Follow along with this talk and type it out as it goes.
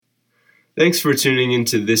Thanks for tuning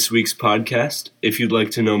into this week's podcast. If you'd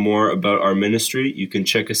like to know more about our ministry, you can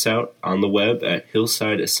check us out on the web at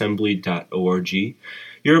hillsideassembly.org.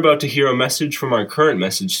 You're about to hear a message from our current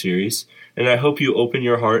message series, and I hope you open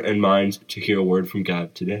your heart and mind to hear a word from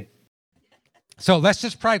God today. So let's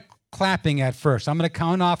just try clapping at first. I'm going to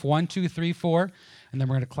count off 1, 2, 3, 4, and then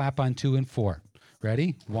we're going to clap on 2 and 4.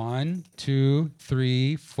 Ready? 1, 2,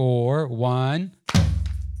 3, 4. 1,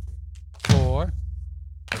 4.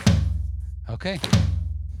 Okay.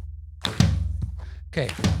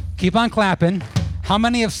 Keep on clapping. How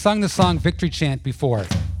many have sung the song Victory Chant before?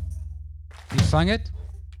 You sung it?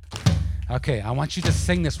 Okay, I want you to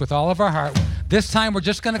sing this with all of our heart. This time we're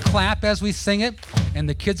just going to clap as we sing it, and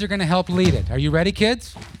the kids are going to help lead it. Are you ready,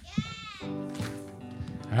 kids?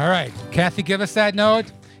 All right. Kathy, give us that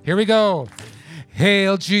note. Here we go.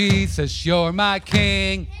 Hail Jesus, you're my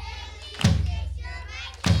King.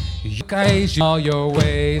 You guys, all your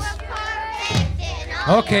ways.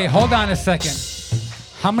 Okay, hold on a second.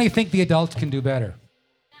 How many think the adults can do better?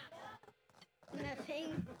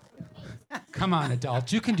 Nothing. Come on,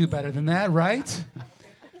 adults. You can do better than that, right?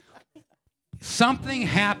 Something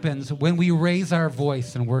happens when we raise our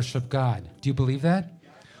voice and worship God. Do you believe that?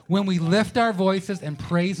 When we lift our voices and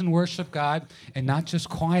praise and worship God, and not just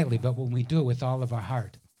quietly, but when we do it with all of our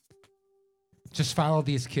heart. Just follow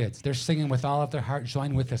these kids. They're singing with all of their heart.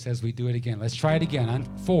 Join with us as we do it again. Let's try it again on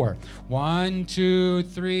 4. 1, 2,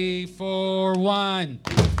 3, 4, 1.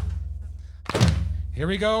 Here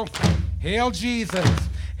we go. Hail Jesus.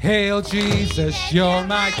 Hail Jesus, you're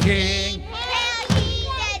my King. Hail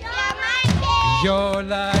Jesus, you're my King. Your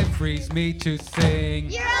life frees me to sing.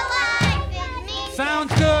 Your life is me.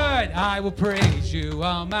 Sounds good. I will praise you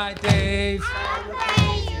all my days. I will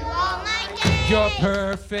praise you all my days. You're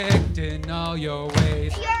perfect in all your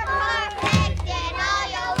ways. You're perfect in all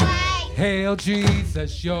your ways. Hail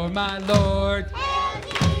Jesus, you're my Lord. Hail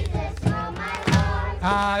Jesus, you're my Lord.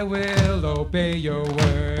 I will obey your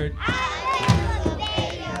word. I will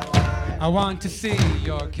obey your word. I want to see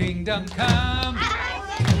your kingdom come. I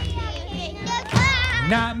will see your kingdom come.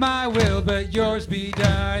 Not my will, but yours be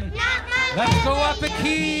done. Not my Let's will, go up but a yours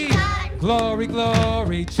key. be done. Glory,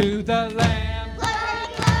 glory to the Lamb. Glory,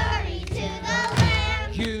 glory to the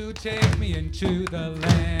Lamb. You take me into the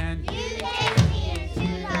land. You take me into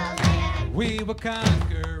the land. We will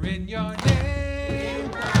conquer in your name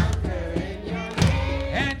Conquer in your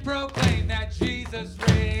name. and proclaim that Jesus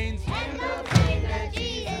reigns. And proclaim that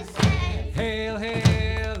Jesus reigns. Hail,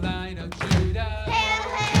 hail, Lion of Judah. Hail,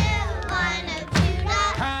 hail, Lion of Judah.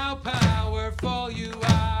 How powerful you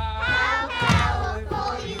are. How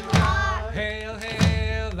powerful you are. Hail,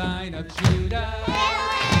 hail, Lion of Judah. Hail,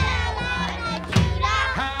 hail, Lion of Judah.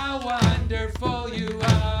 How wonderful you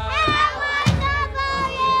are. How wonderful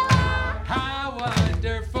you are. How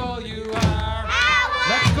wonderful you are. How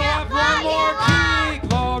Let's go up one wonderful more you are. key.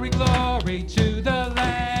 Glory, glory to the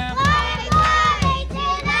Lamb. Glory, glory to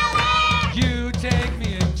the Lamb. You take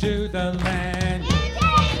me into the land. You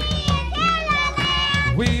take me into the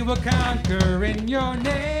land. We will conquer in your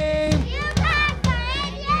name You conquer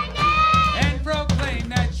in your name. and proclaim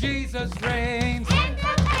that Jesus reigns. And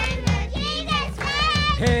proclaim that Jesus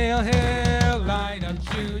reigns. Hail, hail, Lion of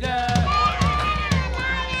Judah. Hail, hail,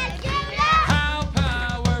 Lion of Judah. How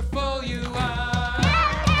powerful you are. How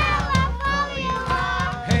powerful you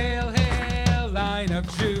are. Hail, hail, Lion of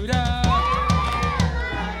Judah.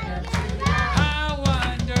 How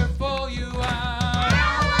wonderful you are.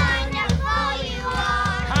 How wonderful you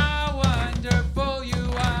are. How wonderful you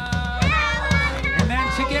are. And then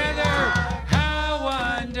together, how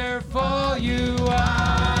wonderful you are.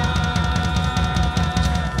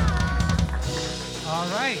 All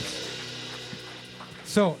right.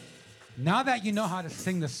 So now that you know how to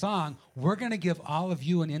sing the song, we're going to give all of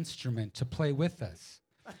you an instrument to play with us.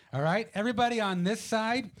 All right? Everybody on this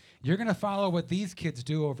side, you're going to follow what these kids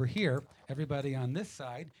do over here. Everybody on this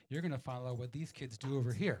side, you're going to follow what these kids do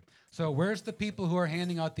over here. So where's the people who are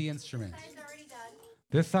handing out the instruments? Already done.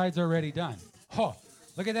 This side's already done. Oh,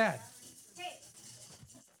 look at that. Hey,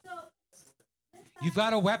 so You've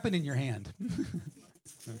got a weapon in your hand. no, it's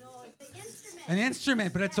the instrument. An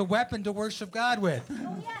instrument, but it's a weapon to worship God with.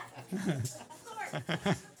 Oh yeah, of course.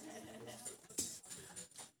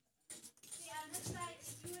 See, on this side,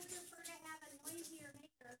 you would prefer to have a noisier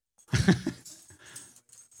maker.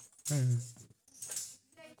 You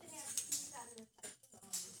guys should have keys on this.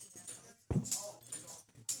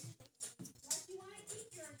 Unless you want to keep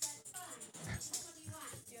yours, that's fine. What do you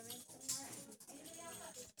want? Do you have anything? All right. Anybody else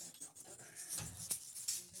have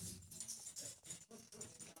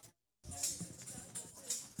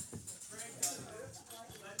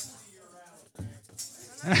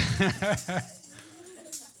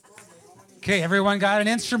Okay, everyone got an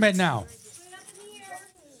instrument now.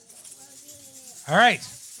 All right.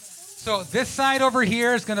 So this side over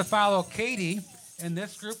here is going to follow Katie and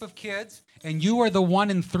this group of kids, and you are the 1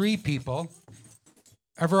 and 3 people.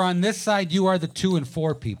 Over on this side, you are the 2 and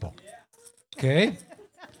 4 people. Okay?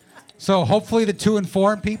 So hopefully the 2 and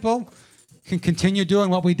 4 people can continue doing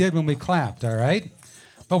what we did when we clapped, all right?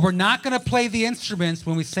 But we're not going to play the instruments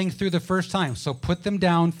when we sing through the first time, so put them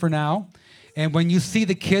down for now. And when you see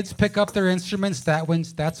the kids pick up their instruments,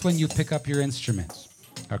 that's when you pick up your instruments,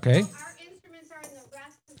 okay? Our instruments are in the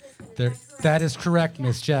rest position. That is correct,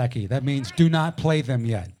 Miss Jackie. That means do not play them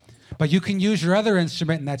yet. But you can use your other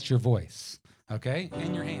instrument, and that's your voice, okay?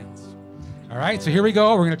 And your hands. All right, so here we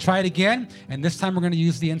go. We're going to try it again, and this time we're going to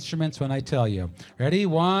use the instruments when I tell you. Ready?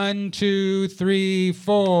 1, 2, 3,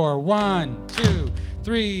 4. 1, 2,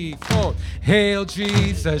 3, 4. Hail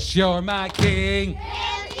Jesus, you're my King.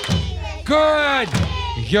 Hail Jesus, Good.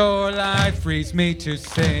 Your life frees me to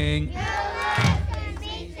sing. your life is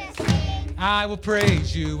me to sing. I will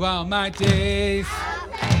praise you all my days. I'll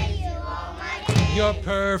praise you all my days. You're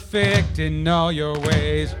perfect in all your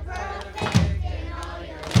ways. Perfect in all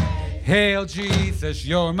your ways. Hail Jesus,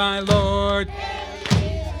 you're my Lord. Hail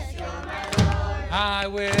Jesus, you're my Lord. I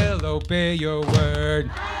will obey your word.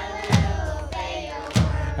 I will obey your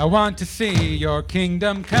word. I want to see your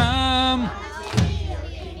kingdom come. I'll see your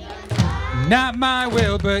kingdom come. Not my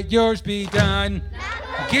will, but yours be done. Not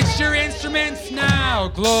my Get your instruments now.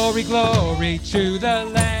 Glory, glory to the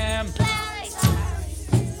Lamb. glory, glory to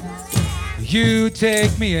the Lamb. You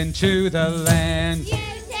take me into the land. You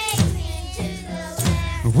take me into the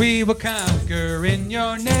land. We will conquer in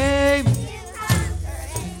your name You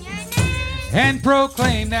conquer in your name. and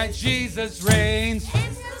proclaim that Jesus reigns.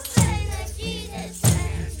 And proclaim that Jesus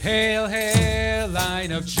reigns. Hail, hail,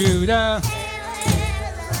 Lion of Judah. Hail,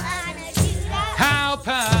 hail, the Lion of Judah. How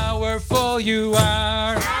powerful you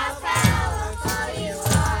are. How powerful you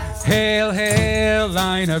are. Hail, hail,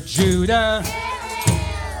 Lion of Judah. Hail,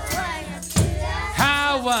 hail, Lion of Judah.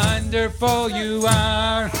 How wonderful you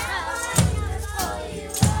are. How wonderful you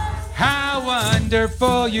are. How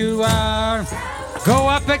wonderful you are. Go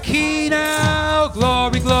up a key now.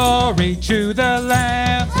 Glory, glory to the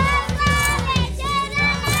Lamb. Glory to the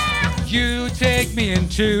Lamb. You take me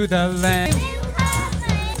into the land. You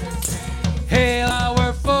conquer in your name. Hail, how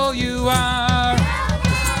powerful you are. How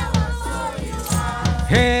powerful you are.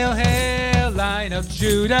 Hail, hail, Lion of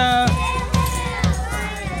Judah. Hail, hail,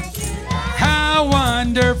 Lion of Judah. How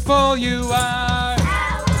wonderful you are.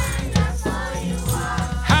 How wonderful you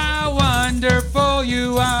are. How wonderful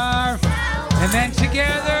you are. And then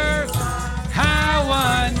together, how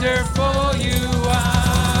wonderful you are.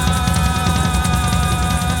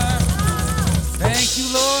 Thank you,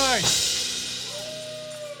 Lord.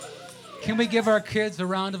 Can we give our kids a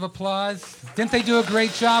round of applause? Didn't they do a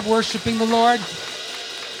great job worshiping the Lord?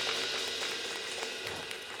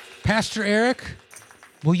 Pastor Eric,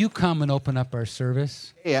 will you come and open up our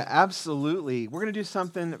service? Yeah, absolutely. We're going to do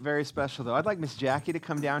something very special, though. I'd like Miss Jackie to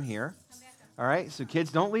come down here. All right, so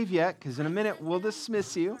kids, don't leave yet, because in a minute we'll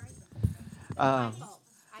dismiss you. I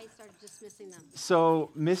started dismissing them.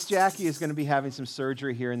 So Miss Jackie is going to be having some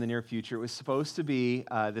surgery here in the near future. It was supposed to be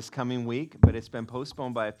this coming week, but it's been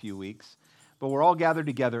postponed by a few weeks. But we're all gathered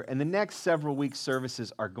together, and the next several weeks'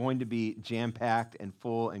 services are going to be jam-packed and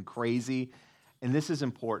full and crazy, and this is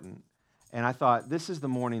important. And I thought, this is the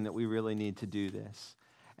morning that we really need to do this.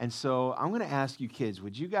 And so I'm going to ask you kids,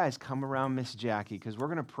 would you guys come around Miss Jackie, because we're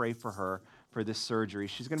going to pray for her for this surgery.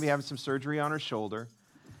 She's going to be having some surgery on her shoulder,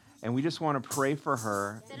 and we just want to pray for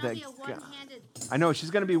her. Then I'll be a one-handed. I know,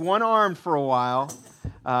 she's going to be one-armed for a while,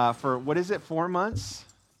 for, what is it, 4 months?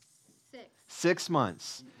 6. 6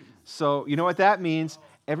 months. So you know what that means?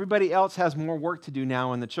 Everybody else has more work to do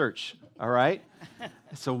now in the church, all right?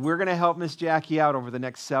 So we're going to help Miss Jackie out over the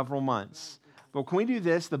next several months. But can we do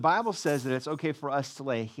this? The Bible says that it's okay for us to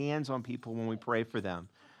lay hands on people when we pray for them.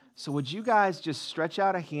 So would you guys just stretch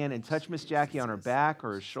out a hand and touch Miss Jackie on her back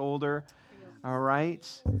or her shoulder, all right?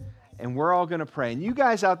 And we're all going to pray. And you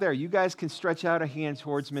guys out there, you guys can stretch out a hand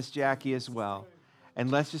towards Miss Jackie as well.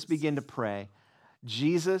 And let's just begin to pray.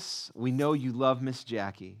 Jesus, we know you love Miss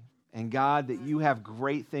Jackie. And God, that you have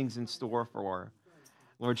great things in store for her.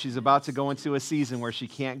 Lord, she's about to go into a season where she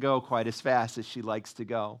can't go quite as fast as she likes to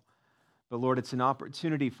go. But Lord, it's an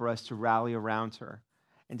opportunity for us to rally around her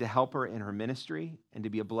and to help her in her ministry and to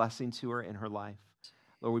be a blessing to her in her life.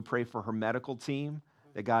 Lord, we pray for her medical team,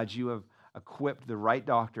 that God, you have equipped the right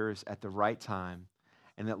doctors at the right time,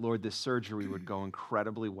 and that, Lord, this surgery would go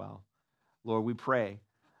incredibly well. Lord, we pray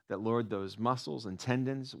that, Lord, those muscles and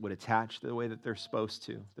tendons would attach the way that they're supposed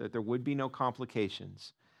to, that there would be no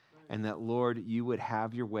complications, and that, Lord, you would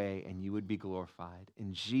have your way and you would be glorified.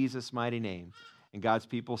 In Jesus' mighty name. And God's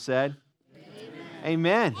people said,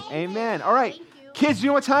 Amen. Amen. All right. Thank you. Kids, you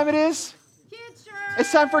know what time it is? Kids church.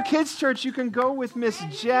 It's time for Kids Church. You can go with Miss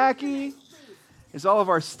Jackie. As all of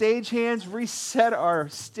our stage hands reset our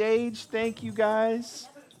stage. Thank you, guys.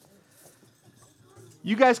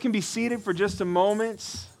 You guys can be seated for just a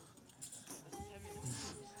moment.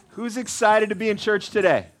 Who's excited to be in church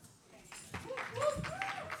today?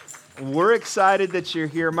 We're excited that you're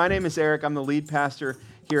here. My name is Eric. I'm the lead pastor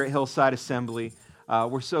here at Hillside Assembly.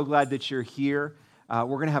 We're so glad that you're here.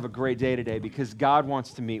 We're going to have a great day today because God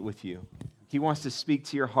wants to meet with you. He wants to speak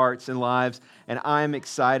to your hearts and lives, and I'm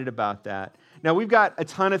excited about that. Now, we've got a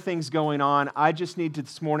ton of things going on. I just need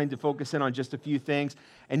this morning to focus in on just a few things,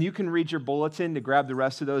 and you can read your bulletin to grab the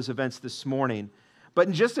rest of those events this morning. But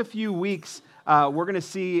in just a few weeks, we're going to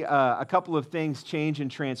see a couple of things change and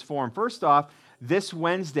transform. First off, this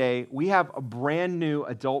Wednesday, we have a brand new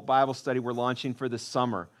adult Bible study we're launching for the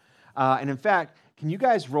summer. And in fact, can you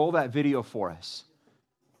guys roll that video for us?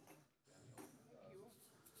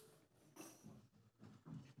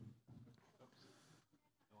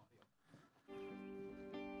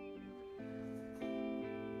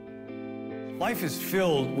 Life is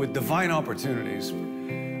filled with divine opportunities,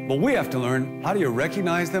 but we have to learn, how do you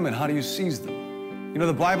recognize them and how do you seize them? You know,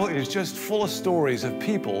 the Bible is just full of stories of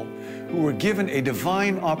people who were given a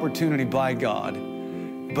divine opportunity by God,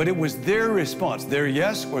 but it was their response, their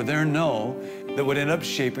yes or their no, that would end up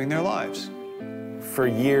shaping their lives. For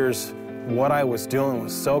years, what I was doing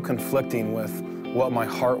was so conflicting with what my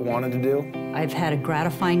heart wanted to do. I've had a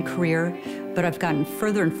gratifying career, but I've gotten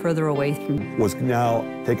further and further away from was now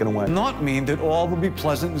taken away. Not mean that all will be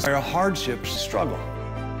pleasant. There are hardships, struggle.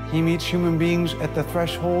 He meets human beings at the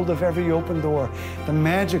threshold of every open door. The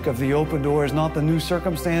magic of the open door is not the new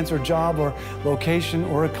circumstance or job or location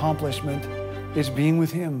or accomplishment. It's being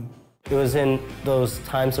with Him. It was in those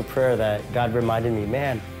times of prayer that God reminded me,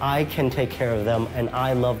 man, I can take care of them and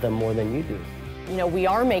I love them more than you do. You know, we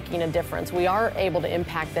are making a difference. We are able to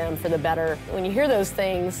impact them for the better. When you hear those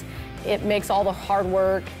things, it makes all the hard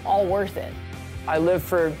work all worth it. I live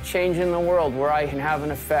for changing the world where I can have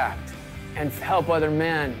an effect and help other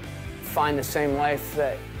men find the same life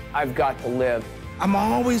that I've got to live. I'm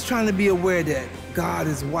always trying to be aware that God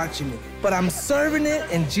is watching me, but I'm serving it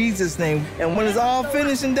in Jesus' name. And when it's all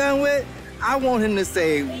finished and done with, I want Him to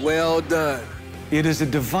say, well done. It is a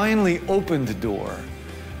divinely opened door,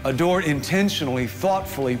 a door intentionally,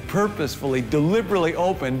 thoughtfully, purposefully, deliberately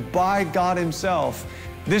opened by God Himself.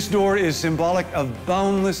 This door is symbolic of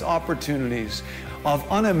boundless opportunities, of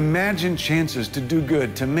unimagined chances to do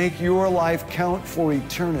good, to make your life count for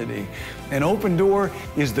eternity. An open door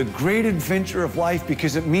is the great adventure of life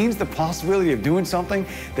because it means the possibility of doing something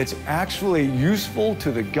that's actually useful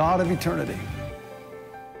to the God of eternity.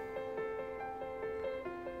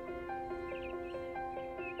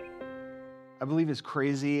 I believe as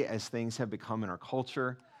crazy as things have become in our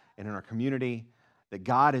culture and in our community, that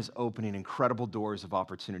God is opening incredible doors of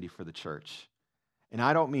opportunity for the church. And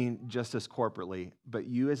I don't mean just us corporately, but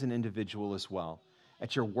you as an individual as well,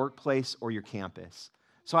 at your workplace or your campus.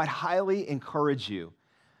 So I'd highly encourage you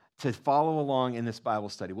to follow along in this Bible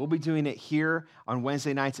study. We'll be doing it here on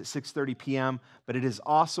Wednesday nights at 6:30 p.m., but it is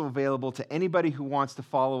also available to anybody who wants to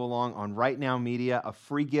follow along on Right Now Media, a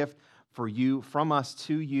free gift for you, from us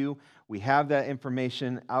to you. We have that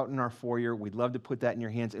information out in our foyer. We'd love to put that in your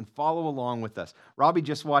hands and follow along with us. Robbie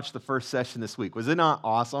just watched the first session this week. Was it not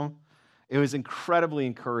awesome? It was incredibly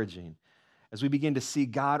encouraging as we begin to see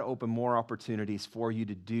God open more opportunities for you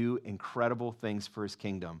to do incredible things for His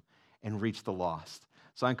kingdom and reach the lost.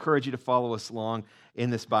 So I encourage you to follow us along in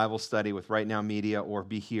this Bible study with Right Now Media or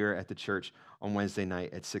be here at the church on Wednesday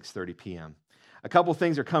night at 6:30 p.m. A couple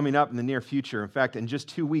things are coming up in the near future. In fact, in just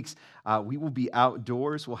 2 weeks, we will be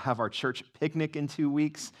outdoors. We'll have our church picnic in 2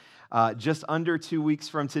 weeks. Just under 2 weeks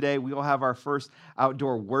from today, we will have our first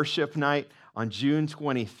outdoor worship night on June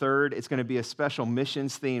 23rd. It's going to be a special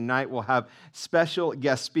missions-themed night. We'll have special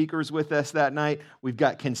guest speakers with us that night. We've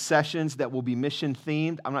got concessions that will be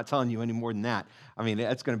mission-themed. I'm not telling you any more than that. I mean,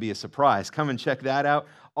 that's going to be a surprise. Come and check that out.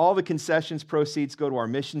 All the concessions proceeds go to our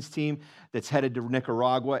missions team that's headed to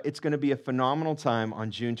Nicaragua. It's going to be a phenomenal time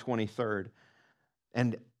on June 23rd.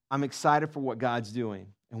 And I'm excited for what God's doing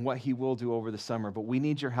and what He will do over the summer, but we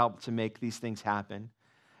need your help to make these things happen.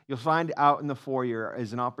 You'll find out in the foyer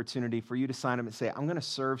is an opportunity for you to sign up and say, I'm going to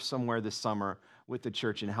serve somewhere this summer with the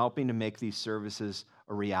church and helping to make these services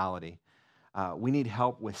a reality. We need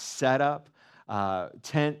help with setup.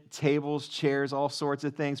 tent, tables, chairs, all sorts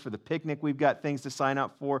of things. For the picnic, we've got things to sign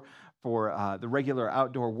up for. For the regular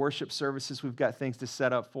outdoor worship services, we've got things to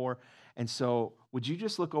set up for. And so would you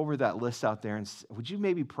just look over that list out there, and would you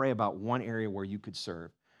maybe pray about one area where you could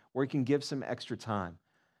serve, where you can give some extra time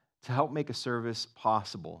to help make a service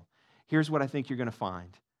possible? Here's what I think you're going to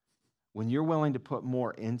find. When you're willing to put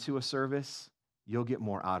more into a service, you'll get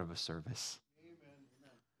more out of a service.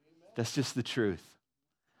 That's just the truth.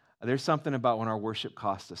 There's something about when our worship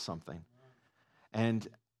costs us something. And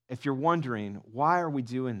if you're wondering, why are we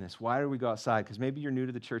doing this? Why do we go outside? Because maybe you're new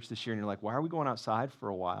to the church this year and you're like, why are we going outside for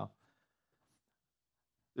a while?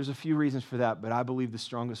 There's a few reasons for that, but I believe the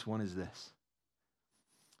strongest one is this.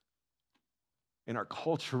 In our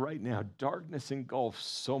culture right now, darkness engulfs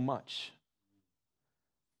so much.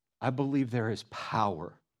 I believe there is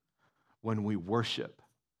power when we worship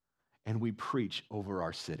and we preach over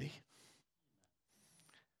our city.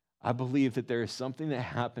 I believe that there is something that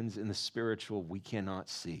happens in the spiritual we cannot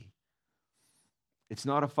see. It's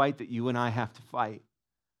not a fight that you and I have to fight.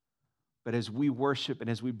 But as we worship and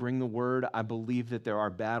as we bring the word, I believe that there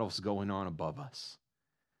are battles going on above us.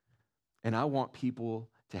 And I want people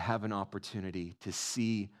to have an opportunity to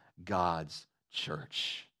see God's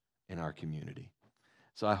church in our community.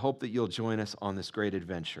 So I hope that you'll join us on this great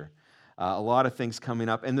adventure. A lot of things coming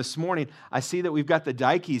up. And this morning, I see that we've got the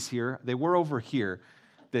Dykeys here. They were over here.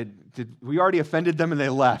 We already offended them and they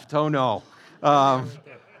left. Oh, no.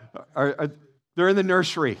 They're in the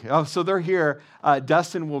nursery. Oh, so they're here.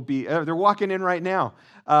 Dustin will be, they're walking in right now.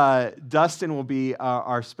 Dustin will be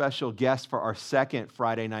our special guest for our second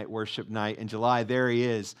Friday night worship night in July. There he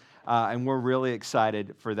is. And we're really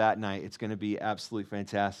excited for that night. It's going to be absolutely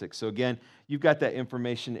fantastic. So again, you've got that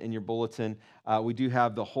information in your bulletin. We do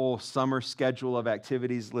have the whole summer schedule of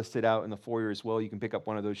activities listed out in the foyer as well. You can pick up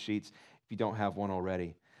one of those sheets if you don't have one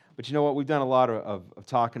already. But you know what? We've done a lot of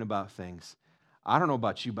talking about things. I don't know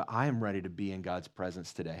about you, but I am ready to be in God's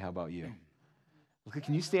presence today. How about you? Okay,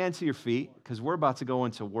 can you stand to your feet? Because we're about to go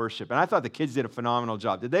into worship. And I thought the kids did a phenomenal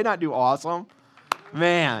job. Did they not do awesome?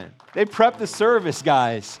 Man, they prepped the service,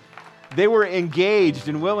 guys. They were engaged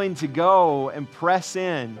and willing to go and press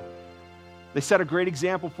in. They set a great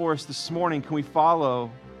example for us this morning. Can we follow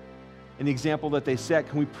in the example that they set?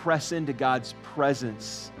 Can we press into God's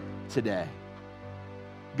presence today?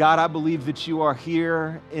 God, I believe that you are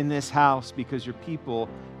here in this house because your people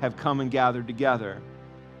have come and gathered together.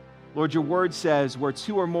 Lord, your word says, where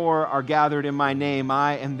two or more are gathered in my name,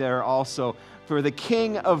 I am there also. For the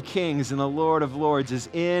King of Kings and the Lord of Lords is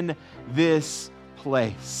in this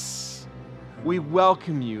place. We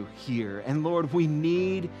welcome you here. And Lord, we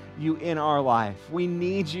need you in our life. We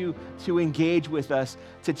need you to engage with us,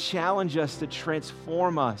 to challenge us, to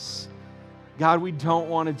transform us. God, we don't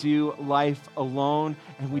want to do life alone,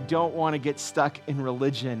 and we don't want to get stuck in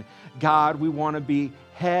religion. God, we want to be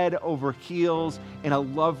head over heels in a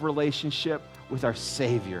love relationship with our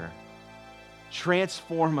Savior.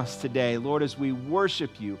 Transform us today, Lord, as we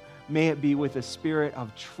worship you. May it be with a spirit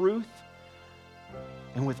of truth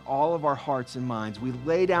and with all of our hearts and minds. We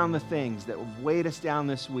lay down the things that have weighed us down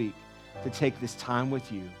this week to take this time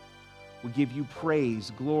with you. We give you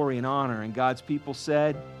praise, glory, and honor. And God's people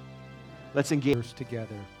said, let's engage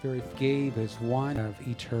together. Very gave as one of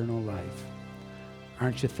eternal life.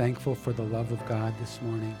 Aren't you thankful for the love of God this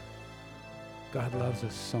morning? God loves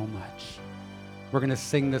us so much. We're going to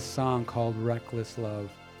sing this song called Reckless Love.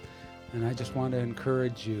 And I just want to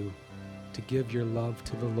encourage you to give your love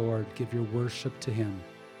to the Lord, give your worship to him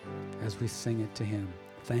as we sing it to him.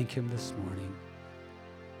 Thank him this morning.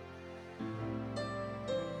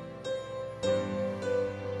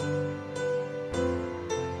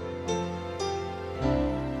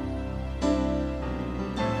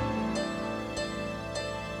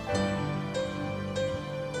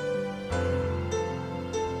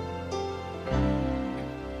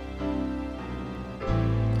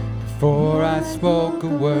 Before I spoke a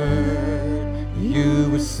word, you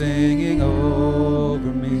were singing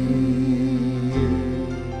over me.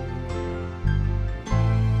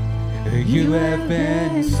 You have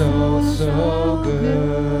been so, so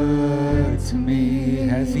good to me.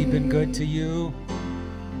 Has he been good to you?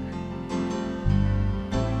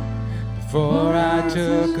 Before I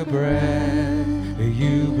took a breath,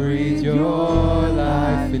 you breathed your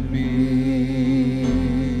life in me.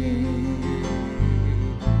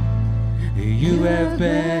 You have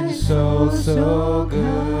been so, so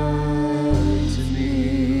good to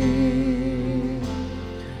me.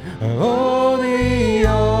 Oh, the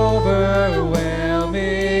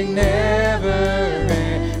overwhelming,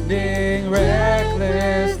 never-ending,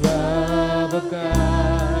 reckless love of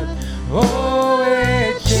God. Oh,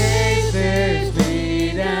 it chases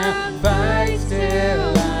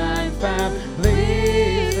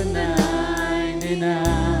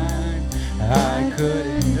I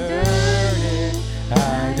couldn't earn it,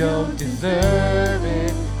 I don't deserve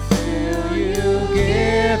it. Still you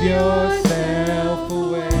give yourself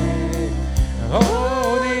away.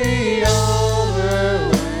 Oh, the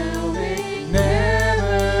overwhelming,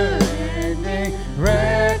 never-ending,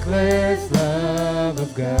 reckless love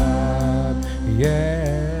of God. Yeah.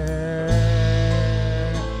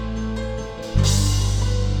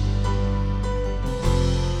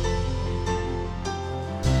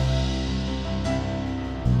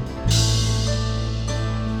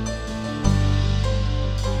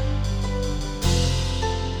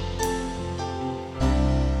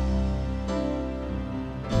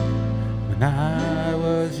 When I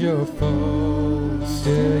was your foe,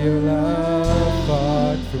 still your love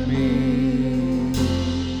fought for me.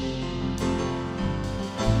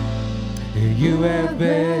 You have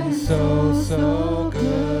been so, so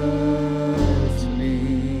good to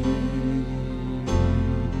me.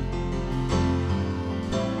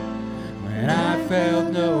 When I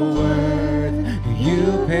felt no worth,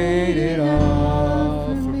 you paid it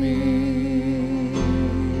all for me.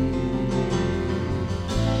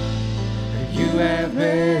 You have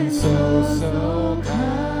been so, so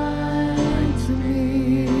kind to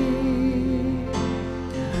me.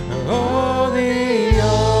 Oh, the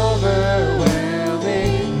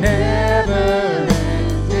overwhelming,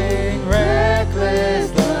 never-ending, reckless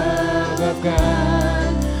love of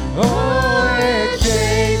God. Oh, it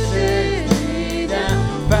chases me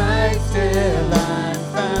down, fights till I'm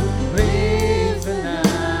found, leaves the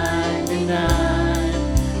 99.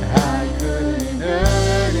 I couldn't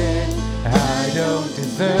earn it, I don't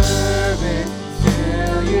deserve it,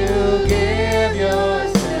 still you give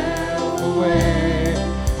yourself away.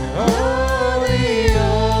 Oh, the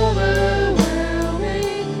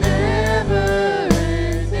overwhelming,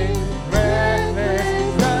 never-ending,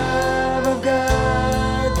 reckless love of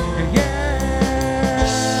God. Yeah.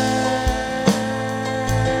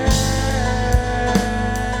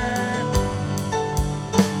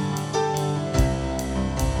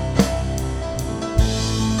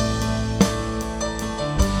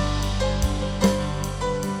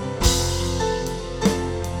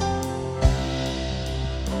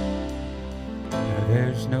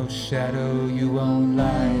 There's no shadow you won't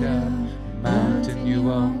light up, mountain you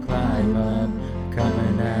won't climb up,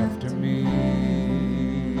 coming after me.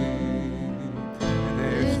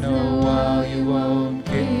 There's no wall you won't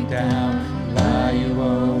kick down, lie you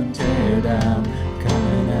won't tear down,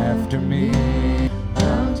 coming after me.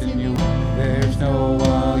 Mountain you won't, there's no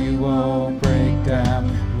wall you won't break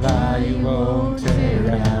down, lie you won't tear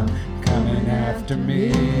down, coming after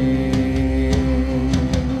me.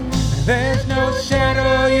 There's no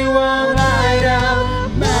shadow you won't light up,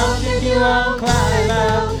 mountain you won't climb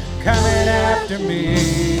up, coming after me.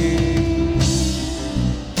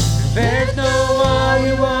 There's no wall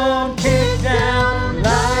you won't kick down,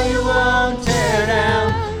 lie you won't tear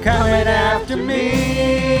down, coming after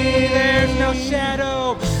me.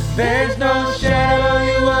 There's no shadow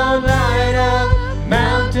you won't light up,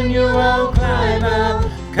 mountain you won't climb up,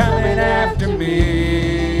 coming after me.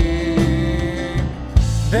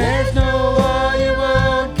 There's no wall you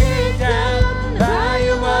won't kick down, lie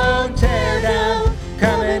you won't tear down,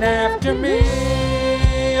 coming after me.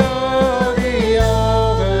 Oh, the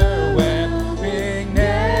overwhelming,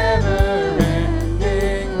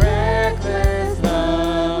 never-ending, reckless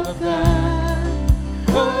love of God.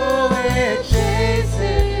 Oh, it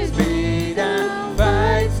chases me down,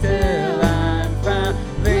 fights till I'm found,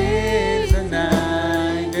 leaves the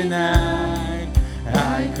 99.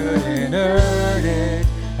 I couldn't earn it,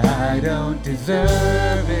 I don't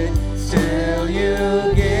deserve it, still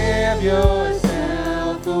you give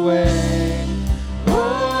yourself away.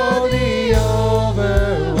 Oh, the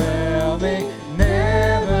overwhelming,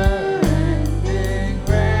 never-ending,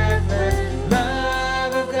 reckless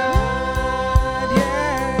love of God, yeah.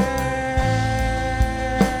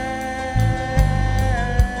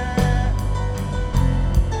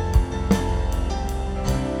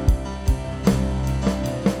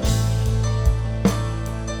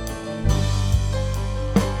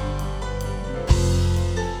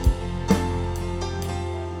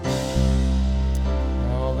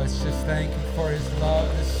 Oh, let's just thank him for his love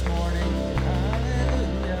this morning.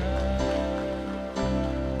 Hallelujah.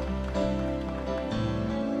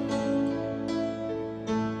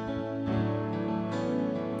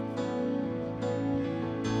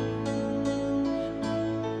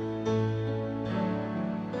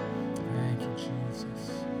 Thank you, Jesus.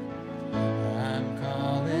 I'm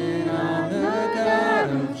calling on the God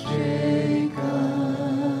of Jacob,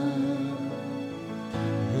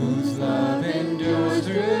 whose love endures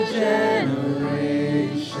through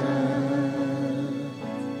generations.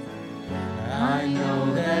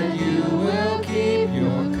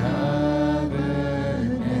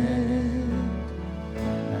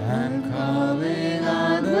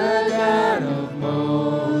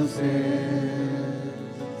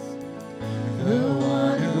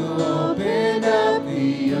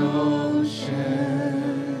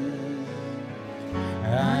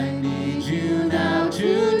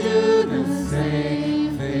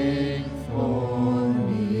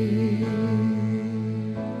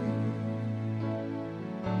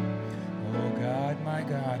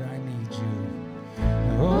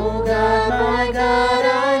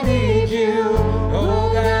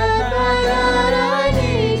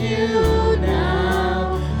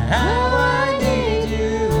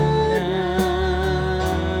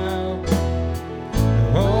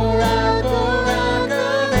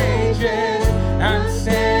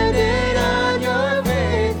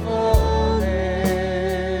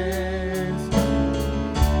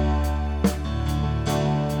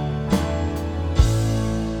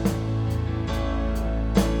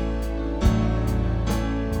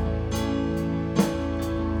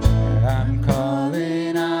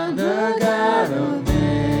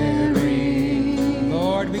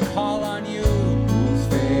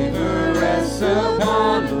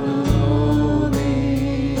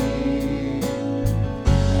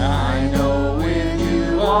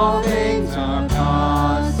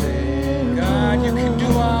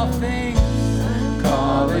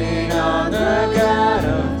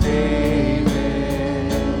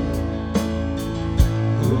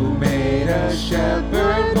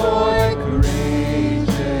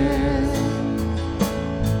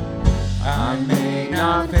 I may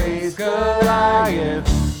not face Goliath,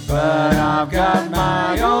 but I've got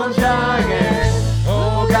my own giant.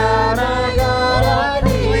 Oh God, my God, I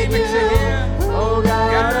need you. Oh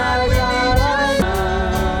God, my God, I need you.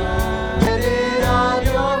 Standing on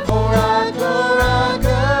your rock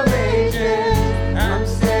of ages. I'm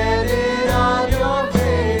standing on your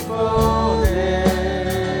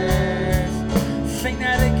faithfulness. Sing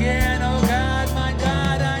that again. Oh God, my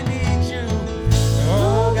God, I need you.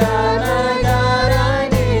 Oh God, my God, I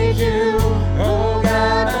need you. Oh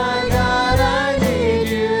God, my God, I need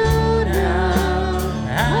you now.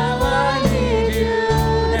 How I need you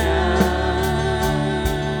now.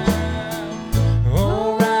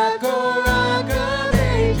 Oh rock of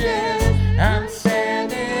ages, I'm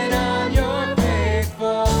standing on your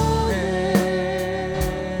faithfulness.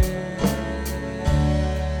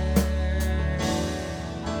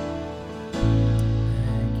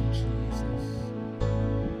 Thank you, Jesus.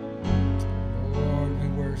 Lord, we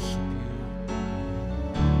worship you.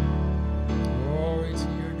 Glory to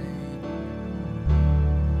your name.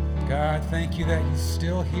 God, thank you that you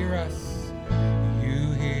still hear us.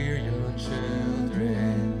 You hear your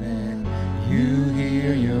children then. You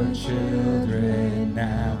hear your children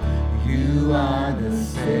now. You are the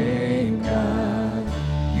same God.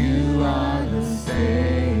 You are the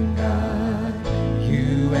same God.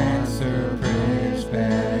 You answer prayers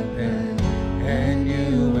back then, and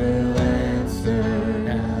you will answer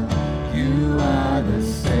now. You are the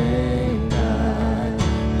same God.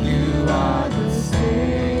 You are the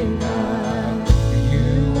same God.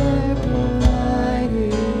 You were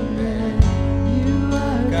providing then.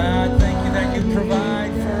 God, thank you that you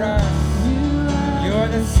provide for us. You're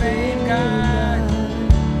the same God.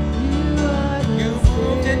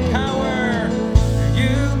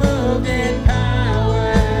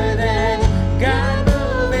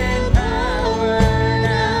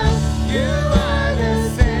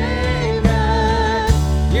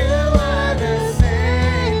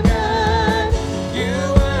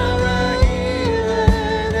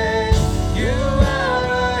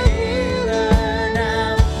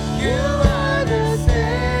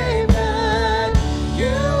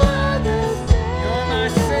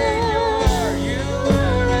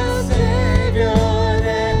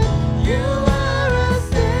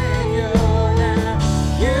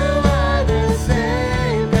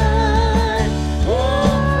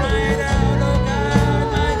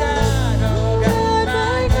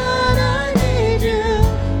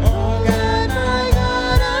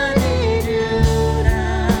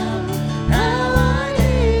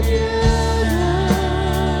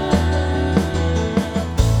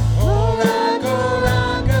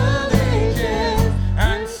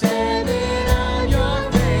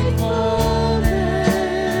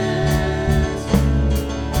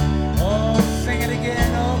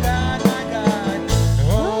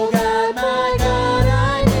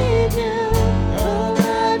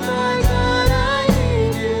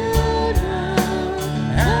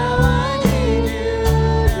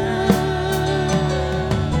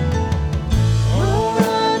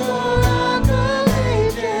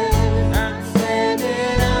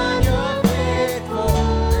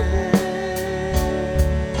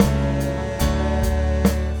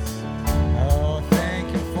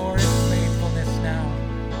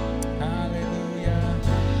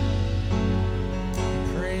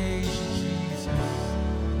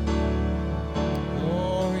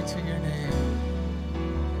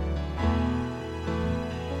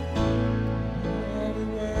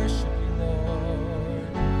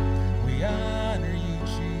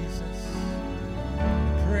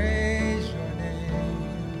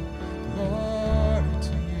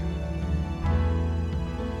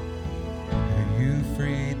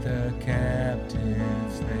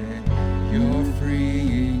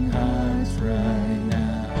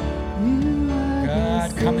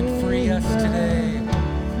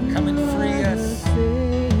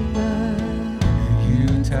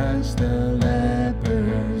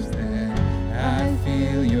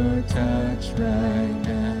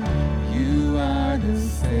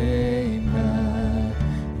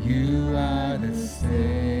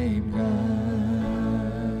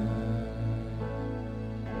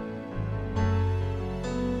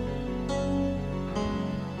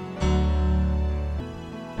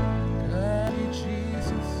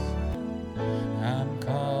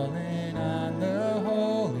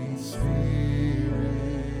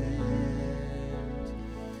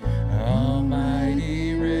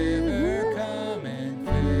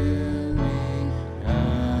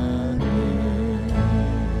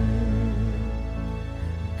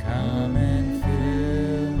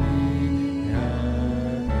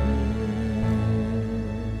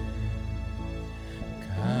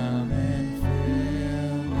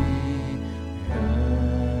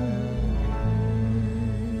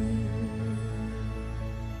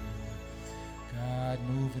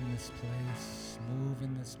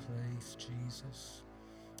 place, Jesus.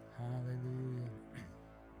 Hallelujah.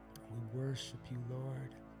 We worship you,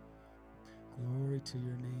 Lord. Glory to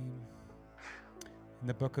your name. In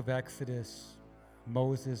the book of Exodus,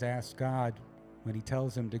 Moses asked God, when he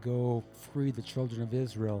tells him to go free the children of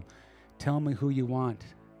Israel, tell me who you want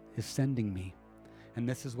is sending me. And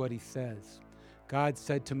this is what he says. God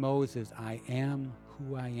said to Moses, I am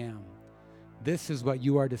who I am. This is what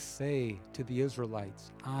you are to say to the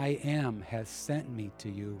Israelites. I am has sent me to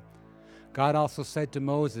you. God also said to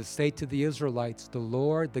Moses, say to the Israelites, the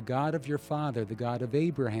Lord, the God of your father, the God of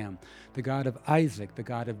Abraham, the God of Isaac, the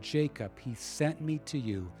God of Jacob, he sent me to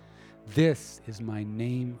you. This is my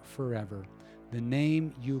name forever, the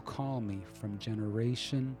name you call me from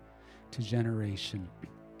generation to generation.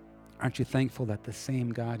 Aren't you thankful that the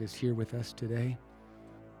same God is here with us today?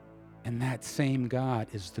 And that same God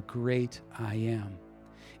is the great I am.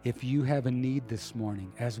 If you have a need this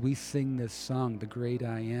morning, as we sing this song, The Great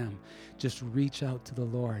I Am, just reach out to the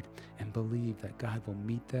Lord and believe that God will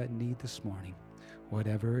meet that need this morning,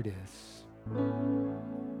 whatever it is.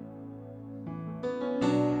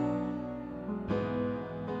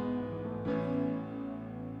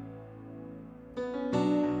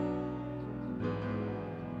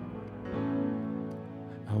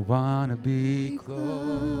 I want to be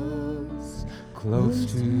close,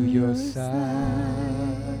 close to your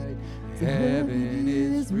side. Heaven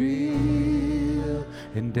is real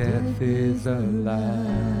and death is a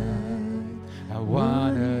lie. I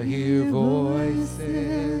want to hear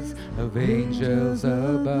voices of angels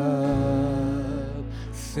above,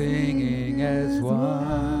 singing as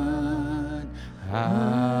one.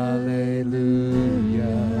 Hallelujah.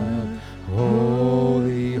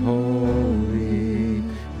 Holy, holy,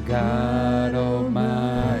 God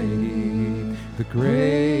Almighty, the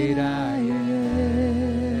great I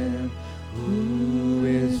am, who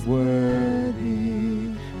is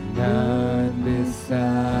worthy, none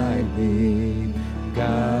beside me,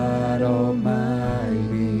 God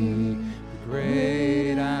Almighty, the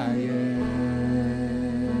great I am.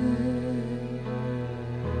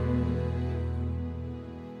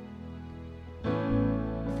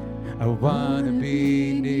 I want to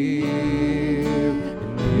be near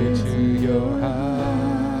to your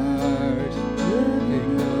heart,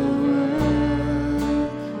 loving the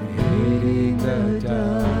world, hating the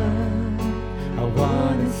dark. I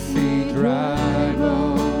want to see dry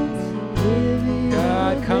bones.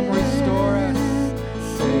 God, come restore us,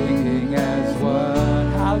 singing as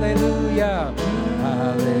one. Hallelujah,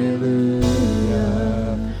 hallelujah.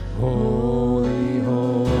 Holy,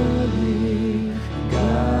 holy,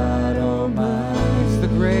 God Almighty. It's the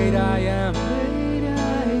great I am.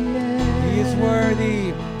 He is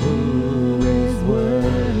worthy. Who is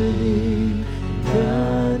worthy?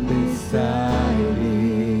 None beside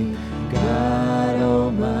me. God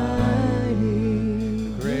Almighty,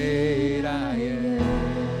 the great I am.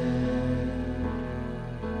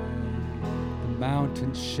 The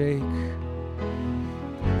mountains shake.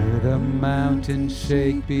 The mountains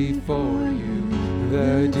shake before you.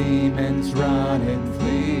 The demons run and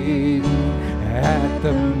flee. At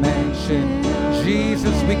the mention,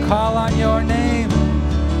 Jesus, we call on your name.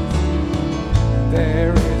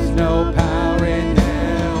 There is no power in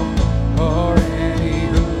hell or any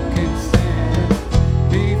who can stand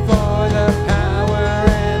before the power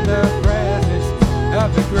and the presence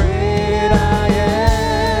of the great I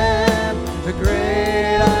am, the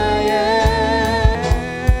great I am.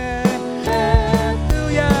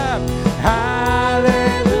 Hallelujah,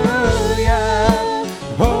 hallelujah.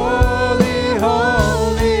 Holy,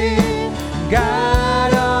 holy,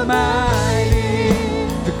 God Almighty,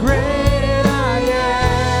 the great I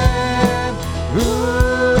am, who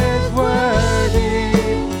is worthy,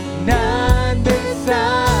 none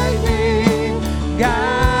beside me,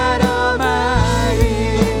 God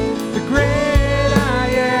Almighty, the great I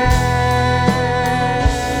am,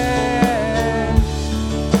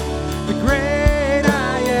 the great I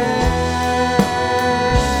am,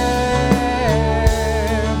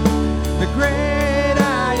 the great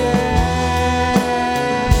I am,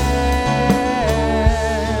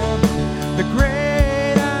 the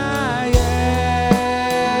great I am.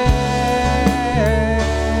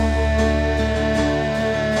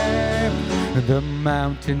 The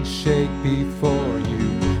mountains shake before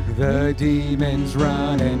you, the demons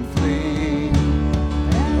run and flee.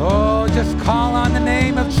 Oh, just call on the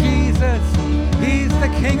name of Jesus. He's the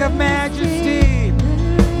King of Majesty.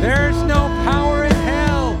 There's no power in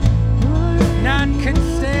hell. None can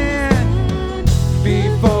stand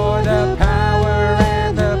before the power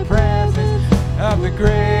and the presence of the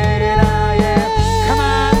great I am. Come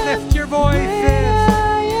on, lift your voices.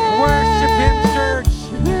 Worship Him, church.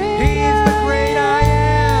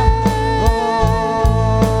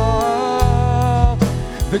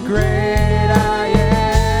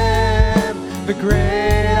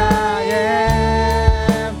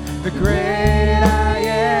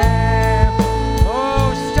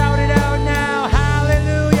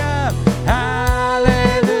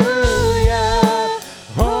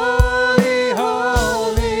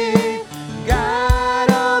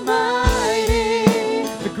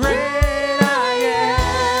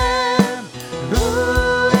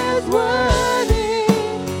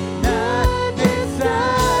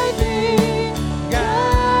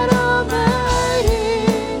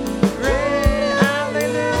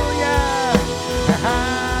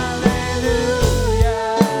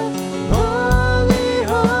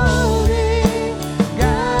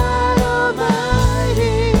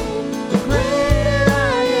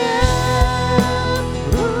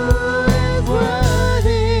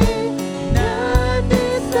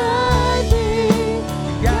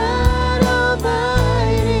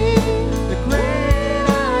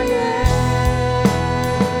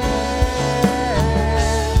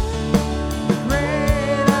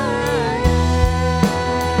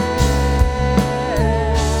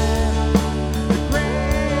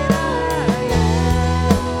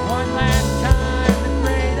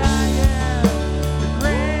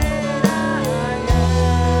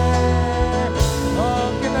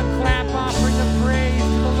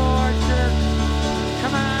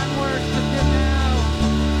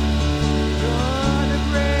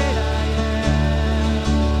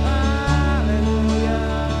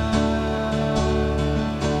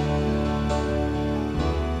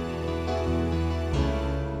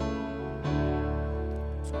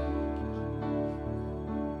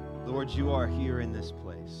 Lord, you are here in this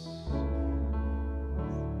place.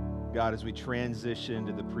 God, as we transition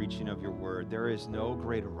to the preaching of your word, there is no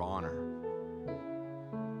greater honor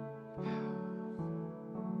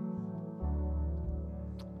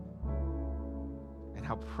and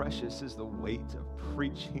how precious is the weight of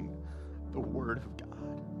preaching the word of God.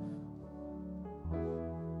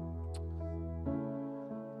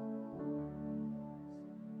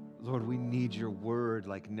 Lord, we need your word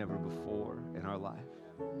like never before in our life.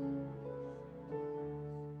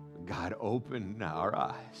 God, open our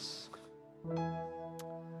eyes.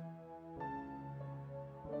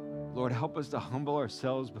 Lord, help us to humble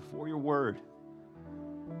ourselves before your word.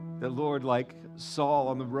 That, Lord, like Saul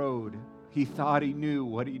on the road, he thought he knew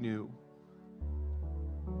what he knew.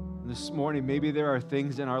 And this morning, maybe there are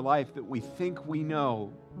things in our life that we think we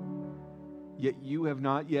know, yet you have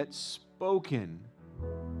not yet spoken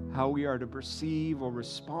how we are to perceive or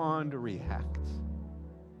respond or react.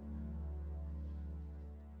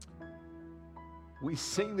 We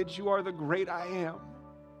sing that you are the great I am,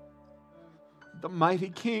 the mighty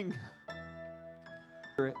King.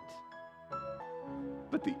 But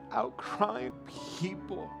the outcrying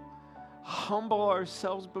people humble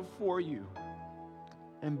ourselves before you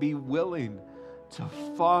and be willing to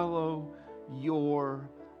follow your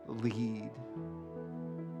lead.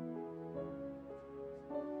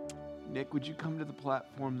 Nick, would you come to the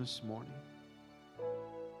platform this morning?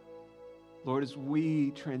 Lord, as we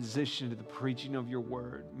transition to the preaching of your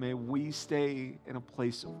word, may we stay in a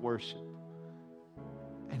place of worship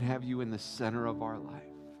and have you in the center of our life.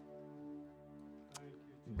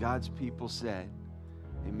 God's people said,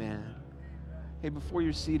 amen. Hey, before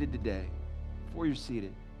you're seated today, we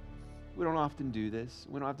don't often do this.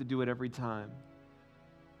 We don't have to do it every time.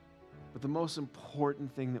 But the most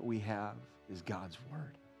important thing that we have is God's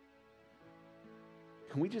word.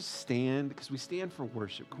 Can we just stand, because we stand for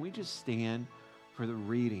worship, can we just stand for the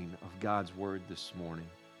reading of God's word this morning?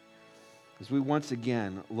 As we once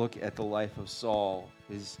again look at the life of Saul,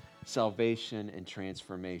 his salvation and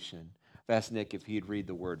transformation. I've asked Nick if he'd read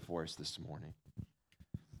the word for us this morning.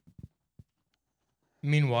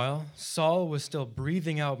 Meanwhile, Saul was still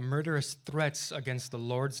breathing out murderous threats against the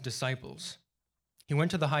Lord's disciples. He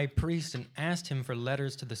went to the high priest and asked him for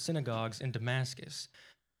letters to the synagogues in Damascus,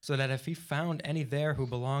 so that if he found any there who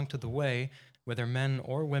belonged to the way, whether men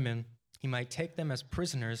or women, he might take them as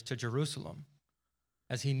prisoners to Jerusalem.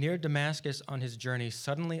 As he neared Damascus on his journey,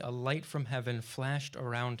 suddenly a light from heaven flashed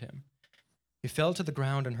around him. He fell to the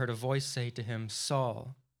ground and heard a voice say to him,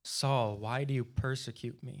 "Saul, Saul, why do you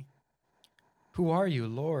persecute me?" "Who are you,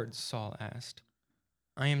 Lord?" Saul asked.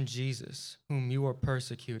 "I am Jesus, whom you are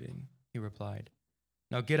persecuting," he replied.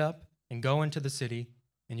 "Now get up and go into the city,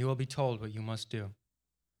 and you will be told what you must do."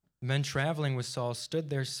 The men traveling with Saul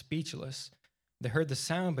stood there speechless. They heard the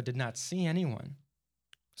sound but did not see anyone.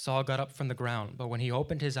 Saul got up from the ground, but when he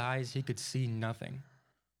opened his eyes, he could see nothing.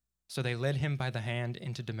 So they led him by the hand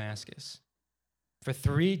into Damascus. For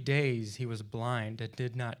 3 days he was blind and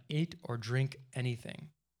did not eat or drink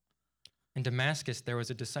anything. In Damascus there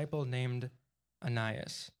was a disciple named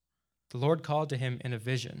Ananias. The Lord called to him in a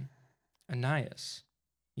vision, "Ananias."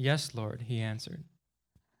 "Yes, Lord," he answered.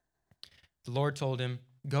 The Lord told him,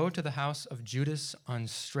 "Go to the house of Judas on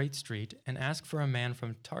Straight Street and ask for a man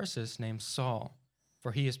from Tarsus named Saul,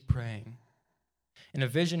 for he is praying. In a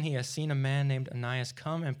vision he has seen a man named Ananias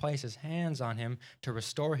come and place his hands on him to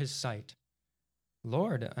restore his sight."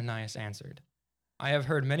 "Lord," Ananias answered, "I have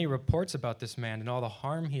heard many reports about this man and all the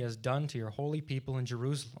harm he has done to your holy people in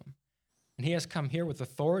Jerusalem. And he has come here with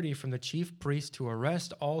authority from the chief priest to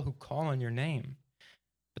arrest all who call on your name."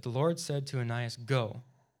 But the Lord said to Ananias, "Go.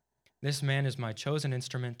 This man is my chosen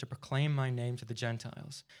instrument to proclaim my name to the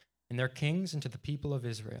Gentiles, and their kings and to the people of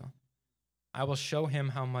Israel. I will show him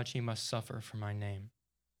how much he must suffer for my name."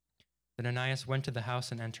 Then Ananias went to the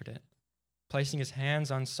house and entered it. Placing his hands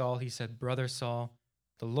on Saul, he said, "Brother Saul,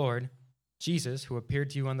 the Lord, Jesus, who appeared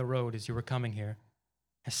to you on the road as you were coming here,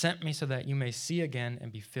 has sent me so that you may see again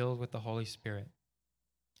and be filled with the Holy Spirit."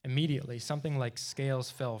 Immediately, something like scales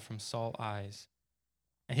fell from Saul's eyes,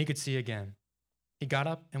 and he could see again. He got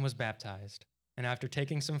up and was baptized, and after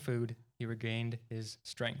taking some food, he regained his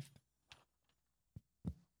strength.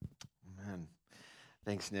 Amen.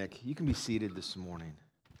 Thanks, Nick. You can be seated this morning.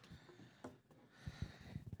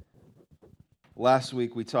 Last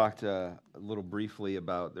week we talked a little briefly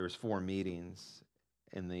about there's 4 meetings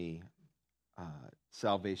in the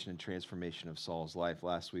salvation and transformation of Saul's life.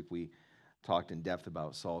 Last week we talked in depth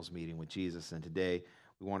about Saul's meeting with Jesus, and today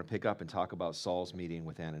we want to pick up and talk about Saul's meeting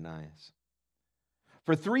with Ananias.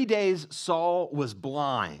 For 3 days, Saul was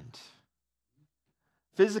blind.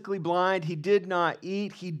 physically blind. He did not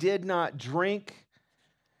eat. He did not drink.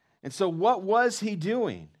 And so what was he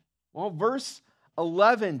doing? Well, verse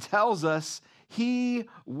 11 tells us he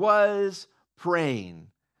was praying.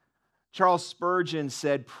 Charles Spurgeon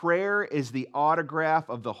said, prayer is the autograph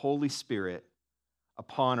of the Holy Spirit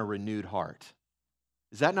upon a renewed heart.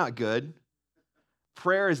 Is that not good?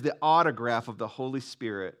 Prayer is the autograph of the Holy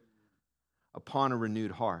Spirit upon a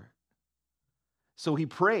renewed heart. So he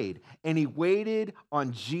prayed and he waited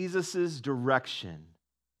on Jesus' direction.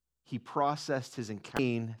 He processed his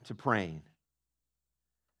encounter to praying.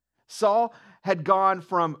 Saul had gone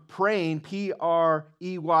from praying, P-R-E-Y-I-N-G,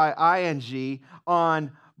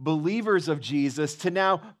 on believers of Jesus to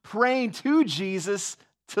now praying to Jesus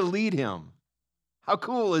to lead him. How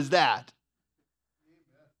cool is that?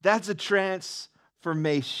 That's a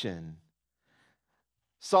transformation.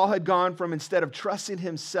 Saul had gone from, instead of trusting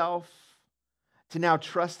himself, to now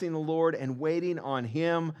trusting the Lord and waiting on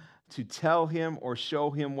him to tell him or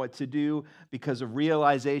show him what to do, because a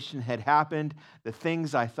realization had happened. The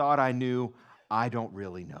things I thought I knew, I don't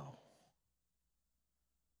really know.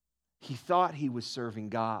 He thought he was serving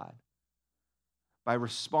God by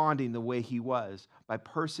responding the way he was, by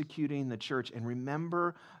persecuting the church. And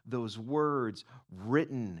remember those words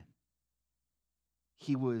written.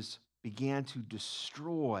 He began to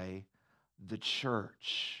destroy the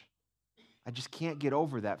church. I just can't get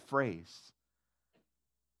over that phrase.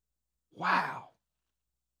 Wow.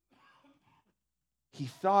 He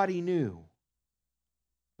thought he knew,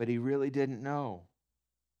 but he really didn't know.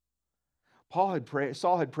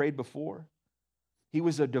 Saul had prayed before. He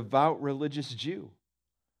was a devout religious Jew.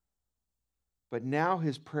 But now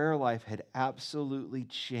his prayer life had absolutely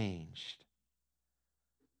changed.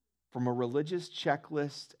 From a religious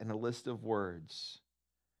checklist and a list of words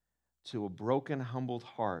to a broken, humbled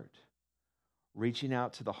heart, reaching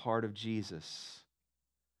out to the heart of Jesus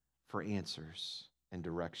for answers and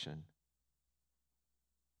direction.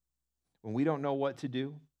 When we don't know what to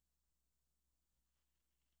do,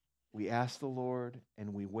 we ask the Lord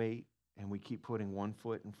and we wait and we keep putting one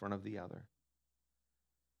foot in front of the other.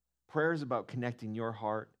 Prayer is about connecting your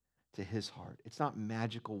heart to his heart. It's not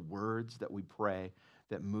magical words that we pray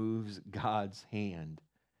that moves God's hand.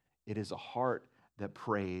 It is a heart that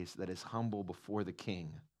prays, that is humble before the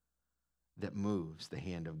King, that moves the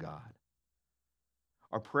hand of God.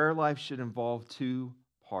 Our prayer life should involve two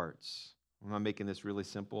parts. I'm not making this really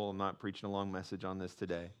simple. I'm not preaching a long message on this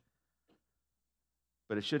today.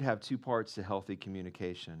 But it should have two parts to healthy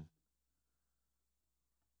communication.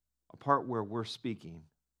 A part where we're speaking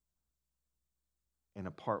and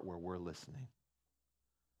a part where we're listening.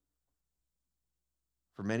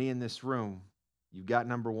 For many in this room, you've got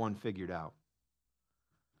number one figured out.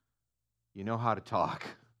 You know how to talk.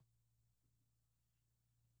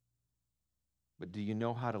 But do you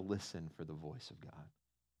know how to listen for the voice of God?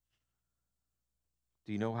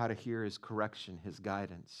 Do you know how to hear his correction, his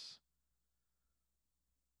guidance?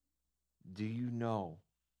 Do you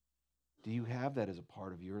have that as a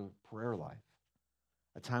part of your prayer life?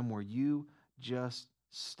 A time where you just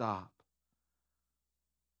stop.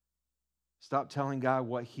 Stop telling God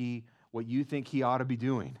what you think he ought to be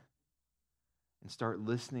doing, and start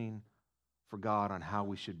listening for God on how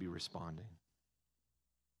we should be responding.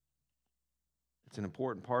 It's an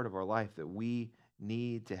important part of our life that we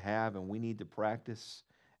need to have and we need to practice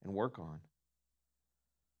and work on.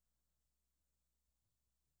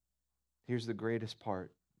 Here's the greatest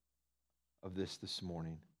part of this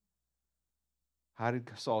morning. How did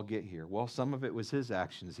Saul get here? Well, some of it was his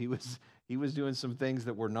actions. He was doing some things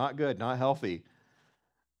that were not good, not healthy.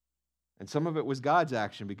 And some of it was God's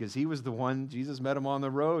action, because he was the one, Jesus met him on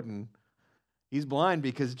the road, and he's blind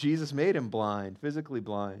because Jesus made him blind, physically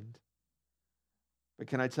blind. But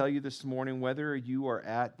can I tell you this morning, whether you are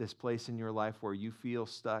at this place in your life where you feel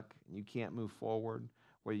stuck and you can't move forward,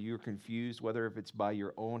 whether you're confused, whether if it's by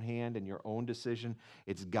your own hand and your own decision,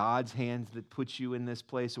 it's God's hands that puts you in this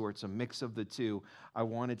place, or it's a mix of the two, I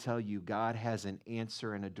want to tell you, God has an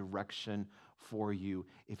answer and a direction for you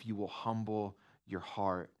if you will humble your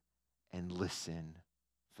heart and listen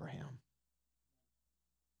for him.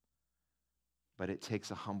 But it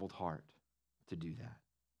takes a humbled heart to do that.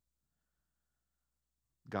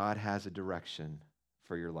 God has a direction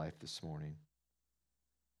for your life this morning.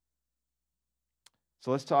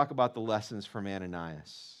 So let's talk about the lessons from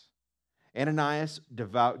Ananias. Ananias,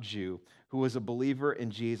 devout Jew, who was a believer in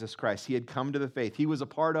Jesus Christ. He had come to the faith. He was a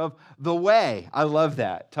part of the way. I love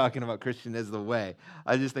that, talking about Christian as the way.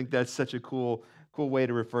 I just think that's such a cool way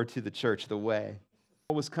to refer to the church, the way.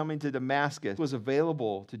 Paul was coming to Damascus, was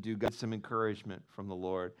available to do God some encouragement from the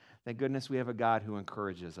Lord. Thank goodness we have a God who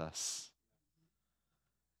encourages us.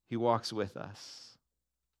 He walks with us.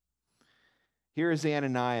 Here is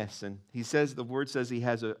Ananias, and he says, the word says he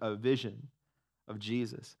has a vision of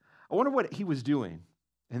Jesus. I wonder what he was doing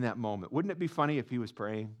in that moment. Wouldn't it be funny if he was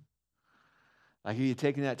praying? Like he had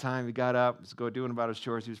taken that time, he got up, was doing about his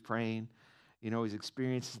chores, he was praying. You know, he's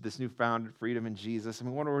experienced this newfound freedom in Jesus. I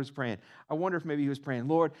mean, I wonder what he was praying. I wonder if maybe he was praying,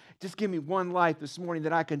 Lord, just give me one life this morning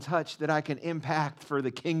that I can touch, that I can impact for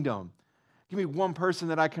the kingdom. Give me one person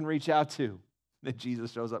that I can reach out to. Then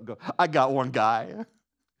Jesus shows up and goes, I got one guy.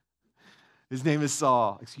 His name is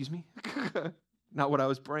Saul. Excuse me? Not what I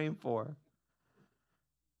was praying for.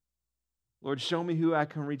 Lord, show me who I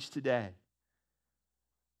can reach today.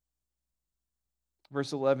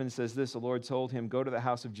 Verse 11 says this, the Lord told him, go to the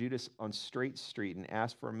house of Judas on Straight Street and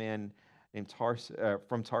ask for a man named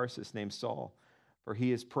from Tarsus named Saul, for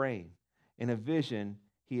he is praying. In a vision,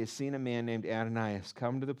 he has seen a man named Ananias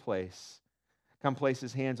come place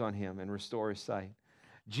his hands on him and restore his sight.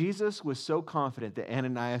 Jesus was so confident that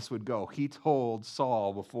Ananias would go, he told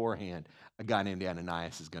Saul beforehand, a guy named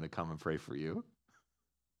Ananias is going to come and pray for you.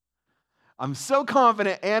 I'm so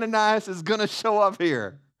confident Ananias is going to show up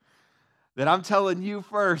here that I'm telling you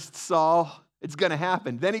first, Saul, it's going to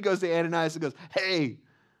happen. Then he goes to Ananias and goes, hey,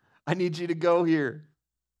 I need you to go here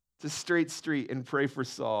to Straight Street and pray for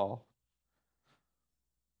Saul.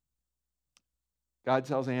 God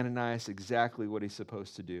tells Ananias exactly what he's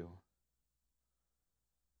supposed to do.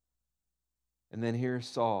 And then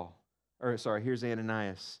here's here's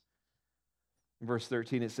Ananias. In verse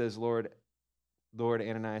 13 it says, Lord,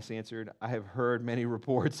 Ananias answered, I have heard many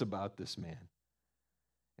reports about this man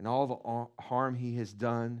and all the harm he has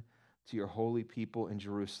done to your holy people in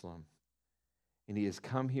Jerusalem. And he has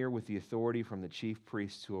come here with the authority from the chief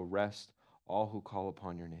priests to arrest all who call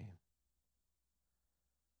upon your name.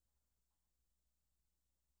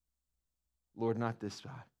 Lord, not this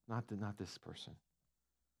guy, not this person.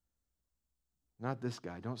 Not this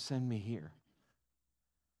guy. Don't send me here.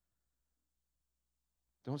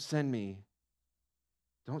 Don't send me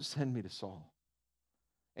to Saul.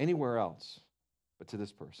 Anywhere else but to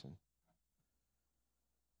this person.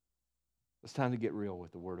 It's time to get real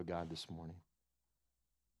with the Word of God this morning.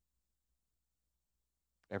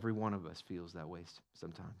 Every one of us feels that way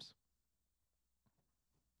sometimes.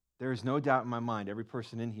 There is no doubt in my mind, every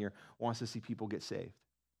person in here wants to see people get saved.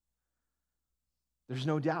 There's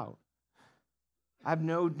no doubt. I have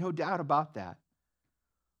no doubt about that.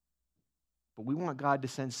 But we want God to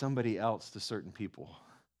send somebody else to certain people.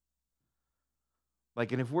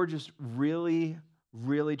 And if we're just really,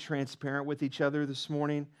 really transparent with each other this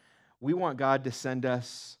morning, we want God to send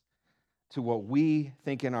us to what we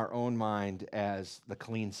think in our own mind as the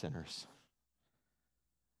clean sinners.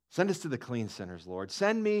 Send us to the clean sinners, Lord.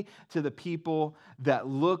 Send me to the people that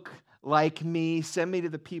look like me. Send me to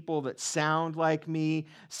the people that sound like me.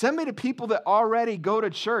 Send me to people that already go to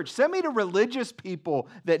church. Send me to religious people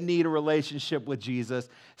that need a relationship with Jesus.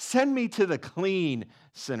 Send me to the clean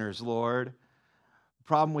sinners, Lord. The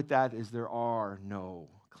problem with that is there are no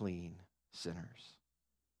clean sinners.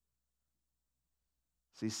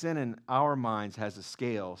 See, sin in our minds has a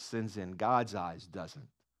scale. Sin's in God's eyes doesn't.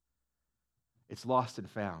 It's lost and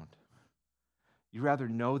found. You rather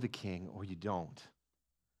know the King or you don't.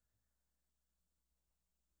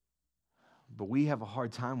 But we have a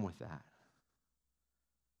hard time with that.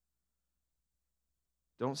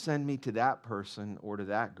 Don't send me to that person or to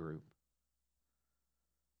that group.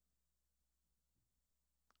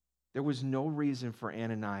 There was no reason for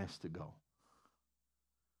Ananias to go.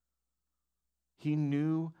 He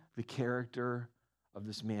knew the character of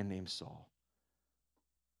this man named Saul.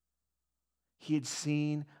 He had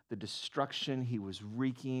seen the destruction he was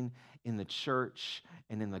wreaking in the church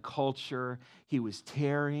and in the culture. He was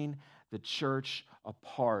tearing the church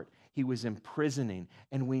apart. He was imprisoning.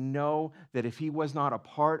 And we know that if he was not a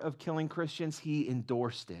part of killing Christians, he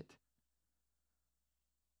endorsed it.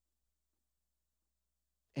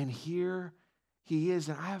 And here he is,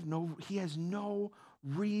 and he has no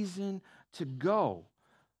reason to go.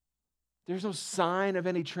 There's no sign of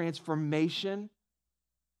any transformation.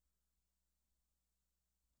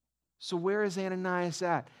 So where is Ananias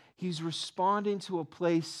at? He's responding to a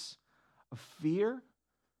place of fear.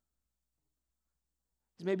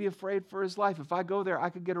 He's maybe afraid for his life. If I go there, I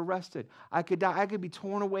could get arrested. I could die. I could be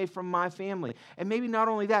torn away from my family. And maybe not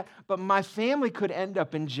only that, but my family could end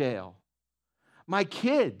up in jail. My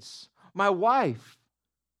kids, my wife.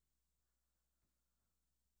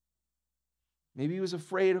 Maybe he was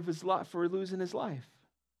afraid of his life, for losing his life.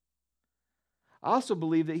 I also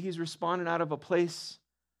believe that he's responding out of a place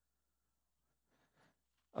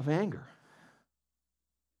of anger.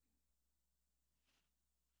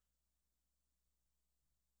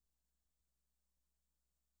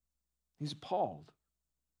 He's appalled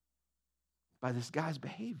by this guy's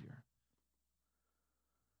behavior.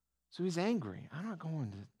 So he's angry. I'm not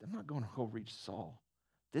going to go reach Saul.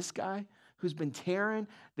 This guy who's been tearing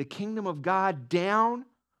the kingdom of God down,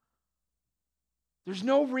 there's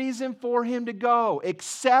no reason for him to go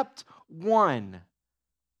except one.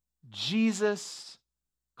 Jesus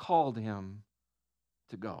called him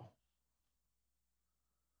to go.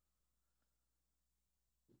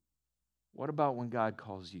 What about when God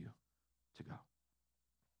calls you to go?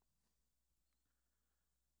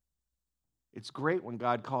 It's great when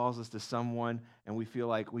God calls us to someone and we feel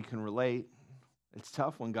like we can relate. It's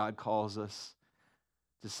tough when God calls us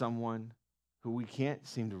to someone who we can't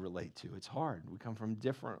seem to relate to. It's hard. We come from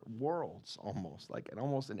different worlds almost, like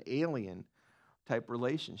almost an alien type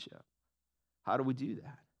relationship. How do we do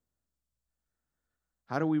that?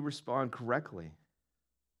 How do we respond correctly?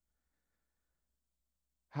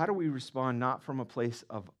 How do we respond not from a place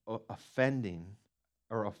of offending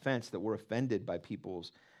or offense that we're offended by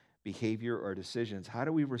people's behavior or decisions? How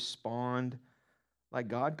do we respond like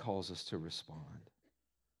God calls us to respond?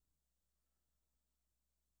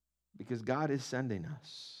 Because God is sending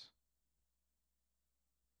us.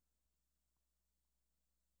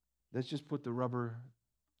 Let's just put the rubber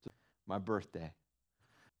to my birthday.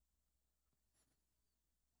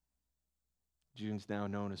 June's now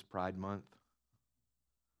known as Pride Month.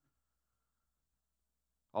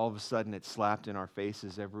 All of a sudden, it's slapped in our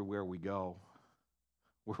faces everywhere we go.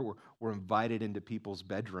 We're invited into people's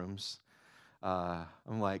bedrooms.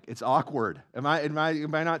 I'm like, it's awkward. Am I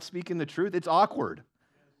not speaking the truth? It's awkward.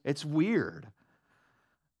 It's weird.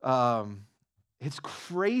 It's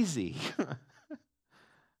crazy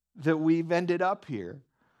that we've ended up here.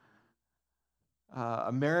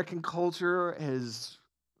 American culture is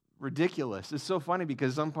ridiculous. It's so funny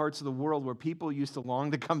because some parts of the world where people used to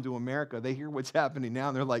long to come to America, they hear what's happening now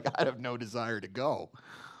and they're like, I have no desire to go.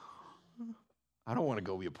 I don't want to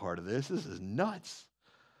go be a part of this. This is nuts.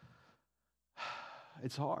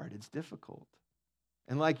 It's hard. It's difficult.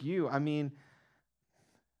 And like you, I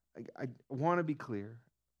want to be clear,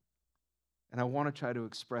 and I want to try to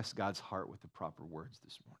express God's heart with the proper words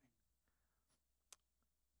this morning.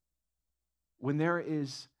 When there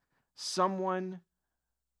is someone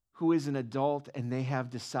who is an adult and they have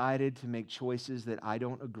decided to make choices that I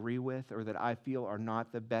don't agree with or that I feel are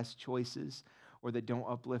not the best choices or that don't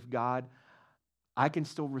uplift God, I can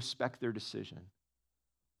still respect their decision.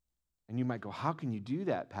 And you might go, how can you do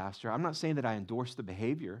that, Pastor? I'm not saying that I endorse the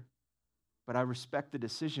behavior, but I respect the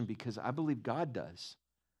decision because I believe God does.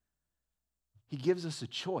 He gives us a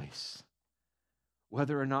choice,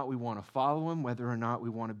 whether or not we want to follow him, whether or not we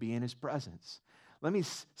want to be in his presence. Let me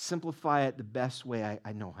simplify it the best way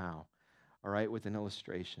I know how, all right, with an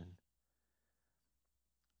illustration.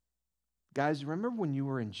 Guys, remember when you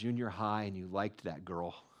were in junior high and you liked that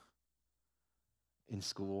girl in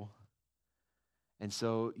school? And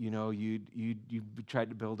so, you tried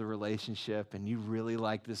to build a relationship and you really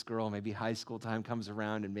like this girl. Maybe high school time comes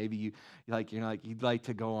around and maybe you'd like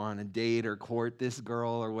to go on a date or court this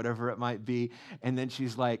girl or whatever it might be. And then she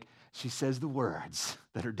says the words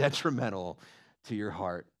that are detrimental to your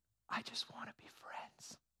heart. I just want to be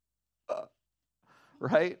friends.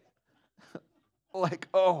 Right? Like,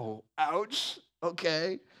 oh, ouch.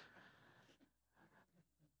 Okay.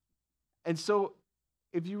 And so,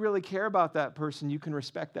 if you really care about that person, you can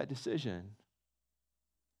respect that decision.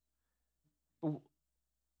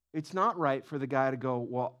 It's not right for the guy to go,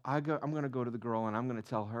 well, I'm going to go to the girl and I'm going to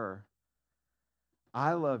tell her,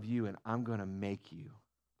 I love you and I'm going to make you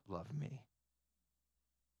love me.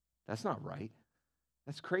 That's not right.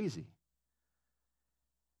 That's crazy.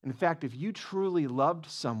 In fact, if you truly loved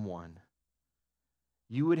someone,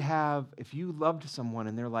 if you loved someone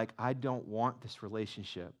and they're like, I don't want this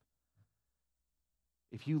relationship,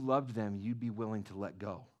 if you loved them, you'd be willing to let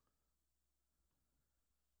go.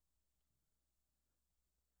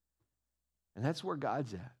 And that's where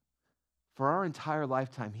God's at. For our entire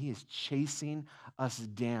lifetime, he is chasing us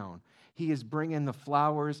down. He is bringing the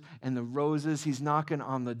flowers and the roses. He's knocking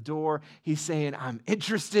on the door. He's saying, I'm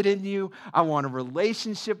interested in you. I want a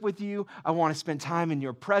relationship with you. I want to spend time in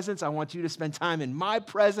your presence. I want you to spend time in my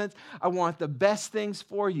presence. I want the best things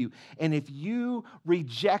for you. And if you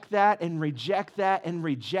reject that and reject that and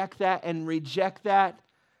reject that and reject that,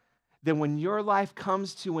 then when your life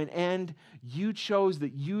comes to an end, you chose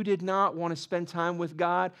that you did not want to spend time with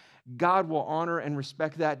God, God will honor and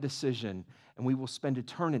respect that decision, and we will spend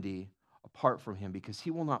eternity apart from him because he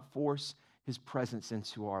will not force his presence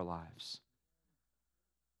into our lives.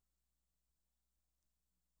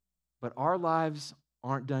 But our lives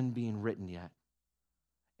aren't done being written yet,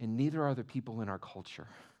 and neither are the people in our culture.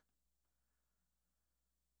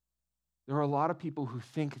 There are a lot of people who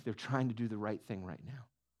think they're trying to do the right thing right now.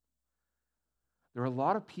 There are a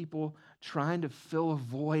lot of people trying to fill a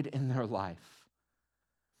void in their life.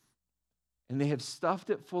 And they have stuffed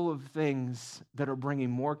it full of things that are bringing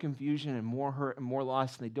more confusion and more hurt and more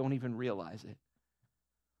loss, and they don't even realize it.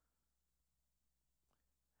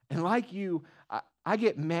 And like you, I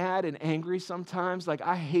get mad and angry sometimes. Like,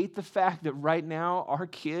 I hate the fact that right now our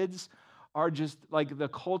kids are just like the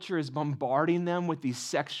culture is bombarding them with these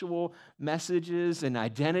sexual messages and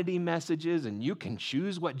identity messages, and you can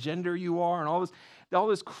choose what gender you are and all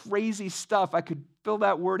this crazy stuff. I could fill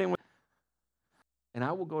that word in with, and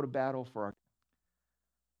I will go to battle for our.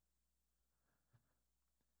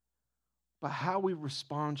 But how we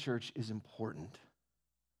respond, church, is important.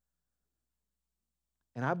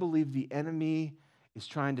 And I believe the enemy is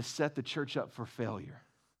trying to set the church up for failure.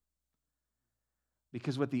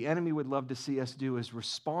 Because what the enemy would love to see us do is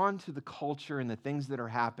respond to the culture and the things that are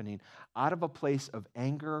happening out of a place of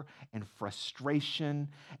anger and frustration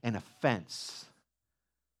and offense.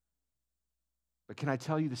 But can I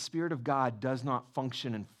tell you, the Spirit of God does not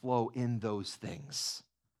function and flow in those things.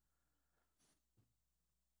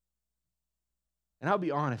 And I'll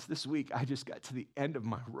be honest, this week I just got to the end of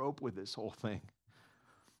my rope with this whole thing.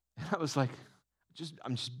 And I was like,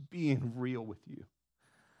 I'm just being real with you.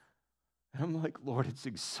 And I'm like, Lord, it's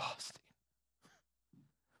exhausting.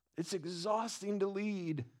 It's exhausting to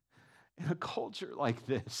lead in a culture like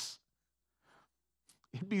this.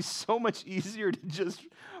 It'd be so much easier to just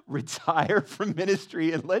retire from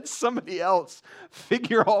ministry and let somebody else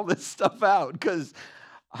figure all this stuff out, because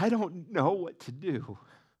I don't know what to do.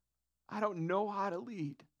 I don't know how to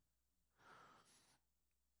lead.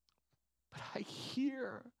 But I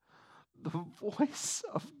hear the voice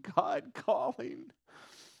of God calling,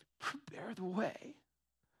 prepare the way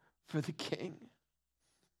for the King.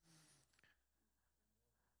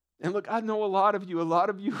 And look, I know a lot of you,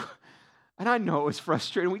 and I know it's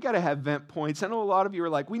frustrating. We got to have vent points. I know a lot of you are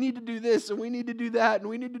like, we need to do this, and we need to do that, and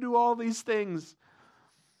we need to do all these things.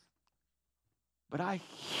 But I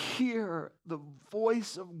hear the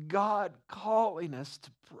voice of God calling us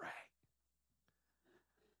to pray.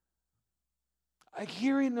 I'm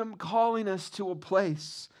hearing them calling us to a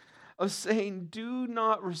place of saying, do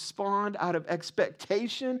not respond out of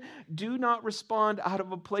expectation. Do not respond out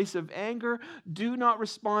of a place of anger. Do not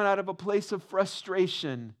respond out of a place of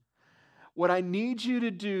frustration. What I need you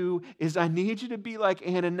to do is I need you to be like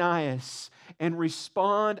Ananias and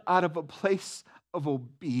respond out of a place of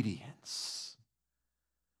obedience.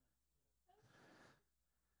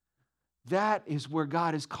 That is where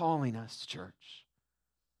God is calling us, church.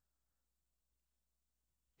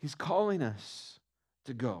 He's calling us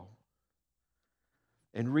to go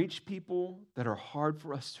and reach people that are hard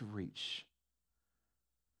for us to reach,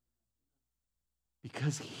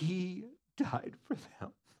 because He died for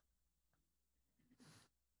them.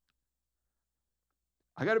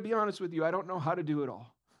 I got to be honest with you, I don't know how to do it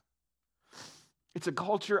all. It's a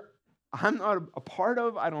culture I'm not a part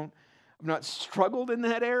of. I've not struggled in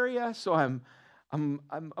that area, so I'm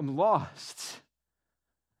lost.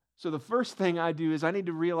 So the first thing I do is I need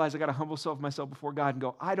to realize I got to humble myself before God and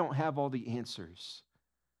go, I don't have all the answers.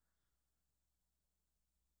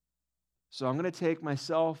 So I'm going to take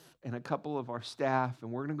myself and a couple of our staff,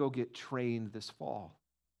 and we're going to go get trained this fall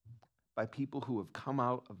by people who have come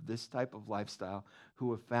out of this type of lifestyle,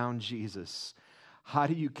 who have found Jesus. How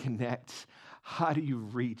do you connect? How do you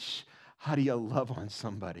reach? How do you love on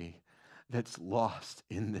somebody that's lost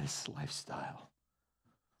in this lifestyle?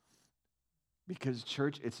 Because,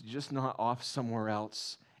 church, it's just not off somewhere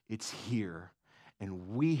else. It's here.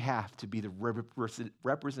 And we have to be the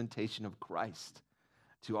representation of Christ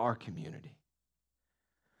to our community.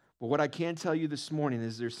 But what I can tell you this morning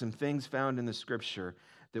is there's some things found in the Scripture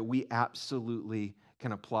that we absolutely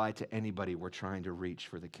can apply to anybody we're trying to reach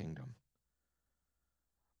for the kingdom.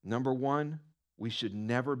 Number one, we should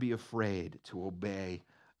never be afraid to obey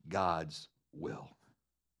God's will.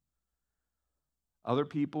 Other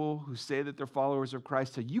people who say that they're followers of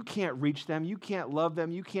Christ say, you can't reach them, you can't love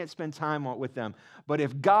them, you can't spend time with them. But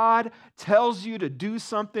if God tells you to do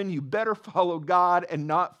something, you better follow God and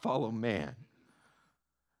not follow man.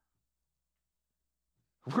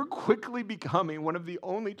 We're quickly becoming one of the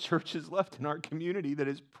only churches left in our community that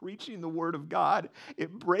is preaching the word of God.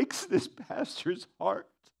 It breaks this pastor's heart.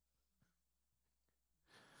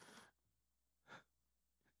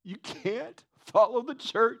 You can't follow the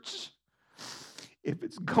church if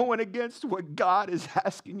it's going against what God is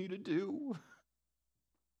asking you to do.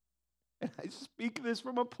 And I speak this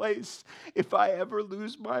from a place, if I ever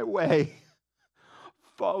lose my way,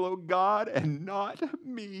 follow God and not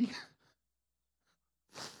me.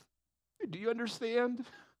 Do you understand?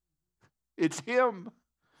 It's him.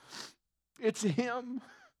 It's him.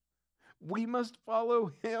 We must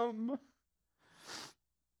follow him.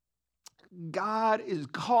 God is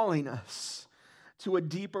calling us to a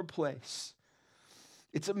deeper place.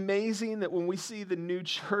 It's amazing that when we see the new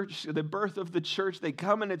church, the birth of the church, they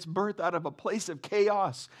come and it's birthed out of a place of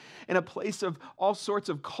chaos and a place of all sorts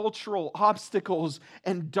of cultural obstacles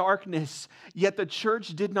and darkness. Yet the church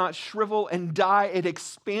did not shrivel and die. It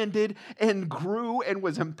expanded and grew and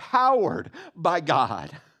was empowered by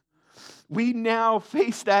God. We now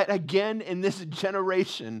face that again in this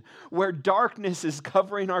generation where darkness is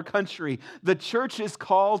covering our country. The church is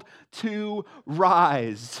called to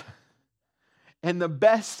rise. And the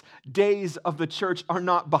best days of the church are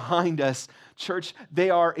not behind us. Church, they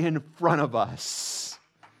are in front of us.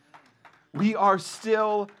 We are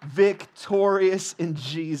still victorious in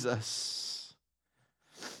Jesus.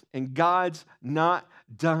 And God's not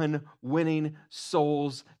done winning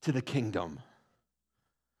souls to the kingdom.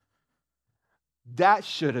 That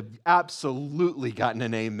should have absolutely gotten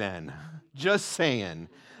an amen. Just saying.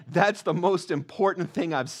 That's the most important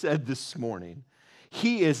thing I've said this morning.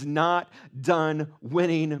 He is not done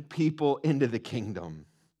winning people into the kingdom.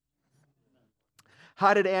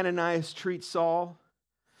 How did Ananias treat Saul?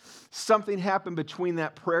 Something happened between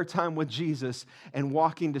that prayer time with Jesus and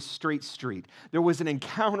walking to Straight Street. There was an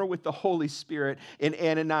encounter with the Holy Spirit in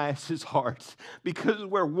Ananias' heart. Because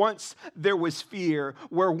where once there was fear,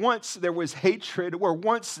 where once there was hatred, where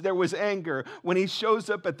once there was anger, when he shows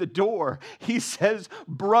up at the door, he says,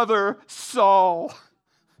 "Brother Saul."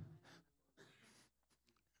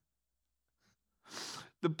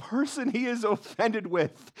 The person he is offended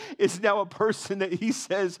with is now a person that he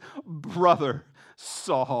says, "Brother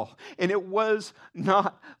Saul." And it was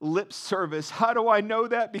not lip service. How do I know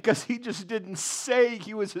that? Because he just didn't say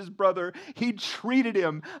he was his brother. He treated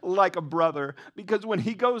him like a brother. Because when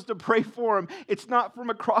he goes to pray for him, it's not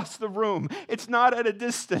from across the room. It's not at a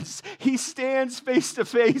distance. He stands face to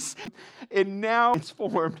face. And now it's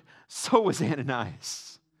formed. So was Ananias.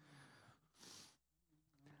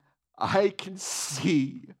 I can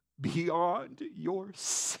see beyond your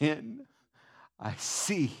sin. I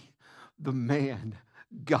see the man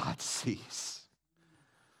God sees.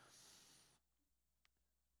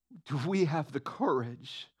 Do we have the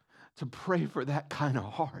courage to pray for that kind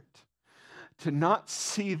of heart? To not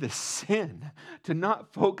see the sin, to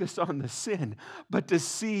not focus on the sin, but to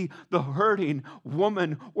see the hurting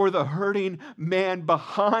woman or the hurting man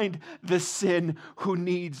behind the sin who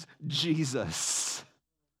needs Jesus.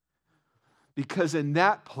 Because in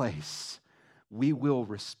that place, we will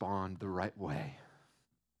respond the right way.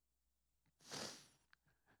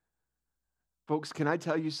 Folks, can I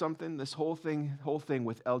tell you something? This whole thing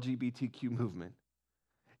with LGBTQ movement,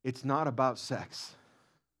 it's not about sex.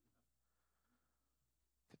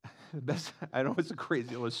 I know it's a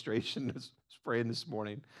crazy illustration to spraying this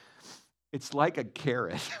morning. It's like a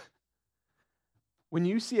carrot. When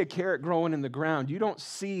you see a carrot growing in the ground, you don't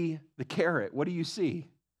see the carrot. What do you see?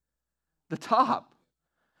 The top.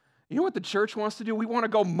 You know what the church wants to do? We want to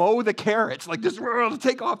go mow the carrots, like just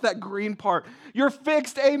take off that green part. You're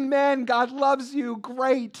fixed, amen. God loves you,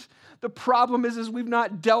 great. The problem is we've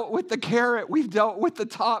not dealt with the carrot. We've dealt with the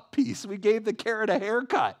top piece. We gave the carrot a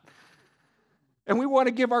haircut. And we want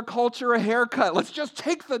to give our culture a haircut. Let's just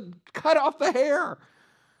cut off the hair.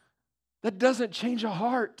 That doesn't change a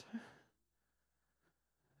heart.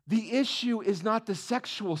 The issue is not the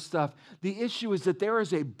sexual stuff. The issue is that there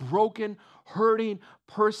is a broken, hurting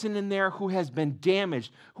person in there who has been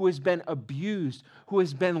damaged, who has been abused, who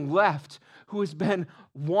has been left, who has been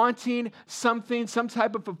wanting something, some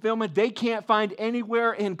type of fulfillment they can't find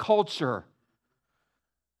anywhere in culture.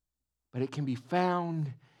 But it can be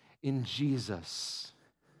found in Jesus.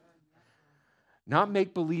 Not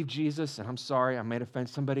make-believe Jesus, and I'm sorry, I might offend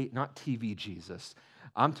somebody, not TV Jesus.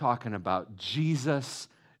 I'm talking about Jesus,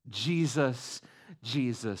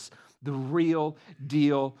 the real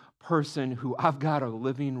deal person who I've got a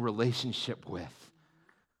living relationship with.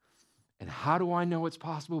 And how do I know it's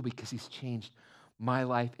possible? Because he's changed my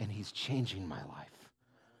life and he's changing my life.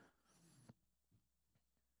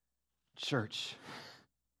 Church,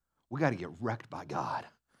 we got to get wrecked by God.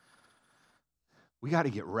 We got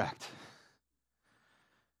to get wrecked.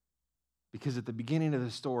 Because at the beginning of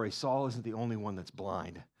the story, Saul isn't the only one that's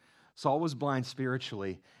blind. Saul was blind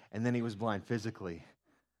spiritually, and then he was blind physically.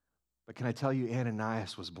 But can I tell you,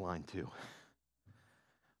 Ananias was blind too.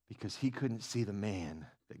 Because he couldn't see the man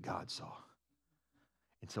that God saw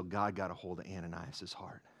until God got a hold of Ananias'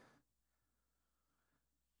 heart.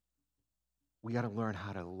 We got to learn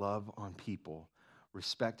how to love on people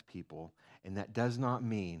respect people, and that does not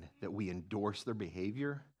mean that we endorse their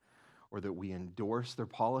behavior or that we endorse their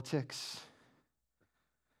politics.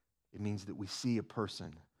 It means that we see a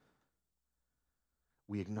person,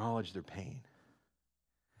 we acknowledge their pain,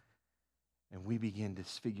 and we begin to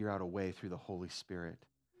figure out a way through the Holy Spirit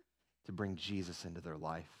to bring Jesus into their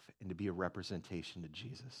life and to be a representation to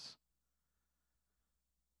Jesus.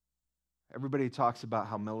 Everybody talks about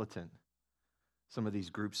how militant some of these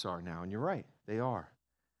groups are now, and you're right, they are.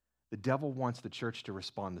 The devil wants the church to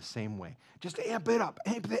respond the same way. Just amp it up,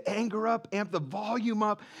 amp the anger up, amp the volume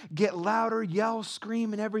up, get louder, yell,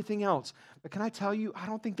 scream, and everything else. But can I tell you, I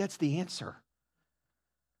don't think that's the answer.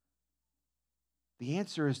 The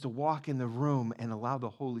answer is to walk in the room and allow the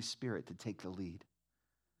Holy Spirit to take the lead.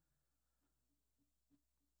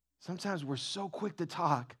 Sometimes we're so quick to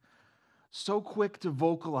talk, so quick to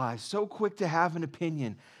vocalize, so quick to have an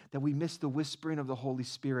opinion that we miss the whispering of the Holy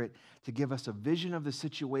Spirit to give us a vision of the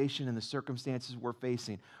situation and the circumstances we're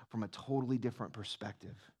facing from a totally different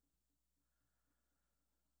perspective.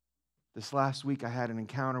 This last week, I had an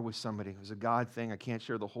encounter with somebody. It was a God thing. I can't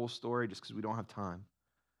share the whole story just because we don't have time.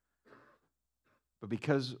 But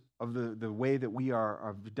because of the way that we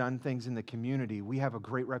have done things in the community, we have a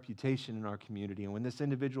great reputation in our community. And when this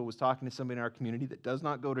individual was talking to somebody in our community that does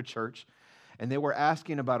not go to church, and they were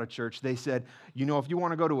asking about a church, they said, you know, if you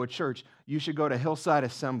want to go to a church, you should go to Hillside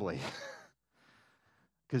Assembly.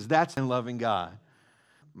 Because that's in loving God.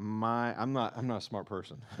 I'm not a smart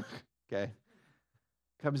person, okay?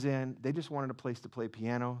 Comes in, they just wanted a place to play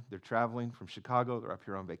piano. They're traveling from Chicago. They're up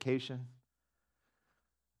here on vacation.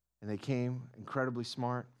 And they came, incredibly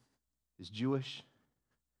smart, is Jewish,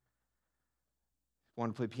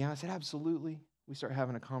 wanted to play piano. I said, absolutely. We started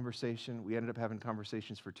having a conversation. We ended up having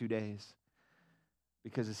conversations for 2 days.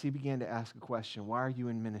 Because as he began to ask a question, why are you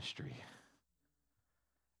in ministry?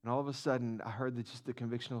 And all of a sudden, I heard just the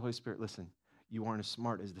conviction of the Holy Spirit, listen, you aren't as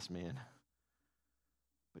smart as this man,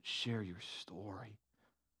 but share your story.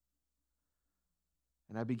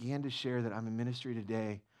 And I began to share that I'm in ministry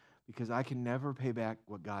today because I can never pay back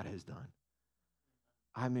what God has done.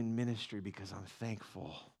 I'm in ministry because I'm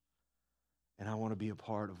thankful and I want to be a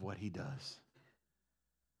part of what he does.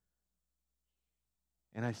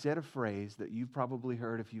 And I said a phrase that you've probably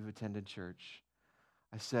heard if you've attended church.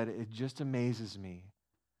 I said, it just amazes me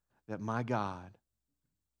that my God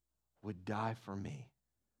would die for me.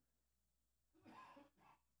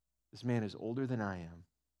 This man is older than I am.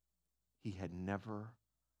 He had never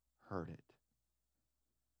heard it.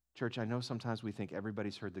 Church, I know sometimes we think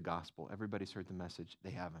everybody's heard the gospel, everybody's heard the message.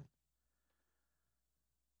 They haven't.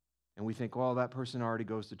 And we think, well, that person already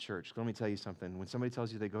goes to church. Let me tell you something. When somebody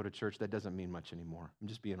tells you they go to church, that doesn't mean much anymore. I'm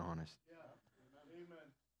just being honest. Yeah. Amen.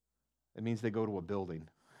 It means they go to a building.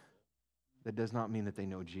 That does not mean that they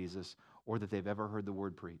know Jesus or that they've ever heard the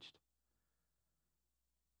word preached.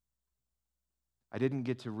 I didn't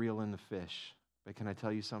get to reel in the fish, but can I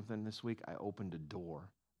tell you something this week? I opened a door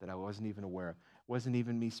that I wasn't even aware of. It wasn't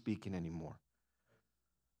even me speaking anymore.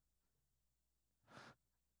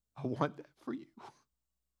 I want that for you.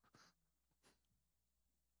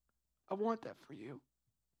 I want that for you.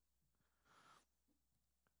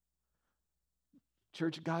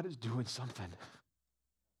 Church, God is doing something.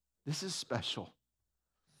 This is special.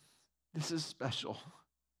 This is special.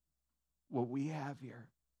 What we have here,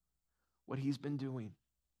 what he's been doing.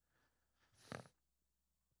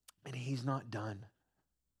 And he's not done.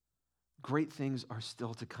 Great things are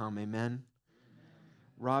still to come. Amen?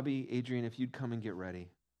 Robbie, Adrian, if you'd come and get ready.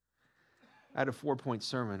 I had a 4-point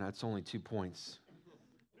sermon. That's only 2 points.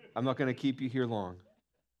 I'm not going to keep you here long.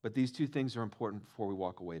 But these 2 things are important before we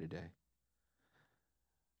walk away today.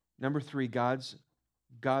 Number 3, God's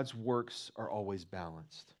works are always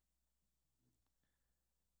balanced.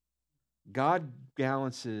 God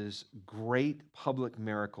balances great public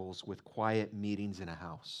miracles with quiet meetings in a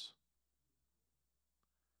house.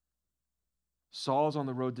 Saul's on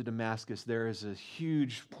the road to Damascus. There is a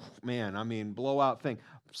huge, blowout thing.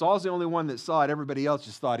 Saul's the only one that saw it. Everybody else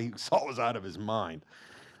just thought Saul was out of his mind.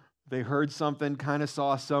 They heard something, kind of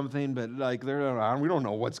saw something, but we don't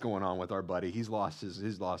know what's going on with our buddy. He's lost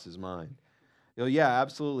his mind. Yeah,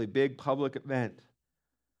 absolutely. Big public event.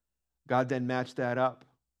 God then matched that up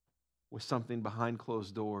with something behind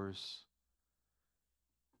closed doors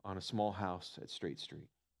on a small house at Straight Street.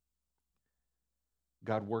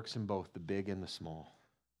 God works in both the big and the small,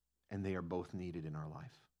 and they are both needed in our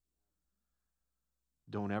life.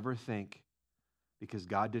 Don't ever think, because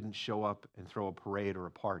God didn't show up and throw a parade or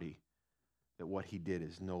a party, that what he did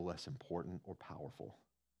is no less important or powerful.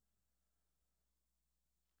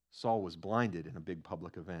 Saul was blinded in a big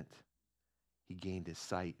public event. He gained his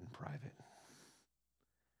sight in private.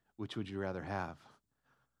 Which would you rather have?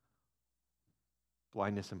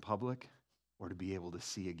 Blindness in public or to be able to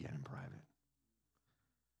see again in private?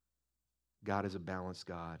 God is a balanced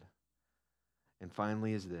God. And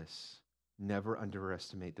finally is this: never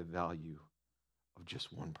underestimate the value of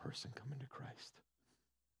just one person coming to Christ.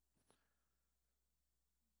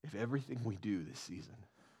 If everything we do this season,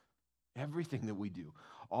 everything that we do,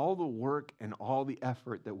 all the work and all the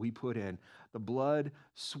effort that we put in, the blood,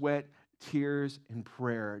 sweat, tears, and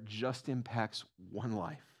prayer just impacts one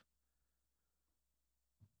life,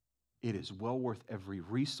 it is well worth every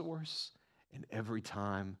resource and every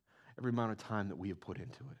amount of time that we have put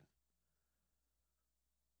into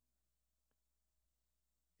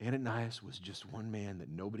it. Ananias was just one man that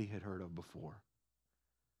nobody had heard of before.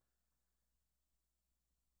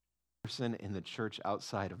 Person in the church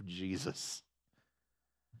outside of Jesus,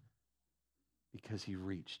 because he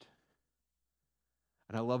reached.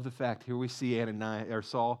 And I love the fact here we see Ananias or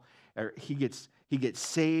Saul. He gets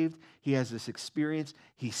saved. He has this experience.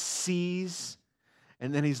 He sees,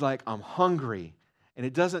 and then he's like, "I'm hungry." And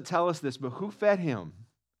it doesn't tell us this, but who fed him?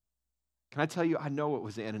 Can I tell you? I know it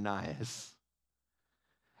was Ananias.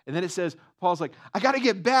 And then it says, Paul's like, "I got to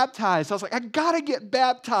get baptized." I was like, I got to get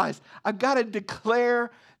baptized. I've got to declare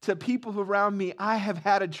to people around me, I have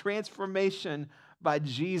had a transformation by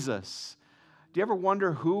Jesus. Do you ever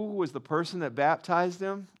wonder who was the person that baptized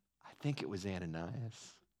him? I think it was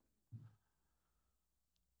Ananias.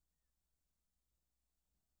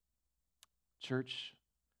 Church,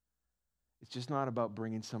 it's just not about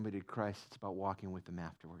bringing somebody to Christ. It's about walking with them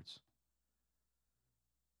afterwards.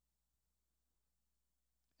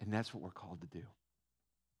 And that's what we're called to do.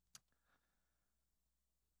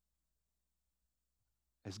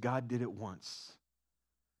 As God did it once,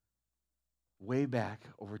 way back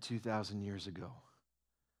over 2,000 years ago,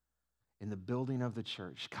 in the building of the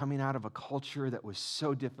church, coming out of a culture that was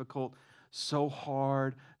so difficult, so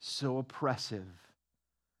hard, so oppressive,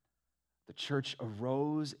 the church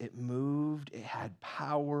arose, it moved, it had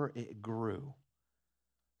power, it grew.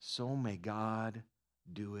 So may God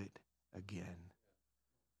do it again.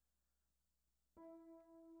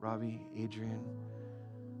 Robbie, Adrian,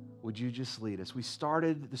 would you just lead us? We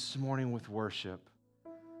started this morning with worship.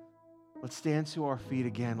 Let's stand to our feet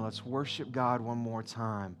again. Let's worship God one more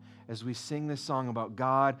time as we sing this song about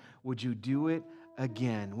God. Would you do it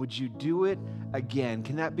again? Would you do it again?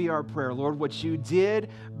 Can that be our prayer? Lord, what you did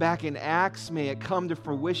back in Acts, may it come to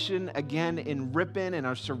fruition again in Ripon and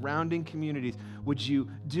our surrounding communities. Would you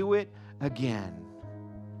do it again?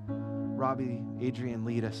 Robbie, Adrian,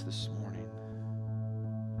 lead us this morning.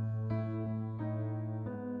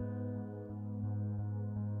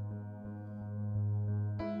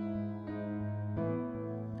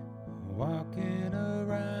 Walking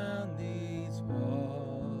around these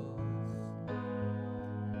walls,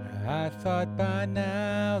 I thought by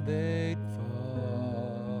now they'd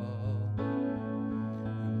fall,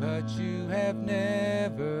 but you have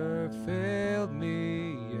never failed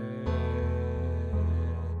me yet.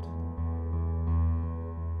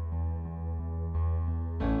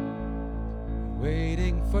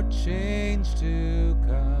 Waiting for change to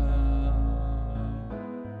come,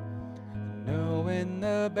 knowing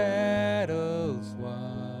the battle's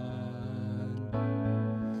won,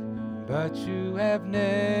 but you have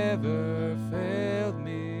never failed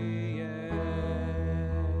me yet.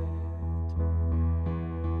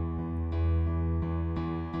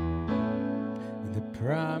 The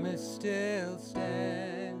promise still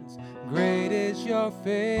stands, great is your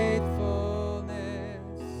faithfulness,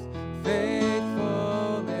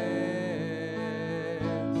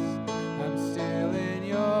 I'm still in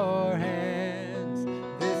your hands.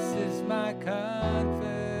 This is my confidence.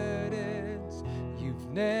 You've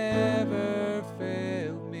never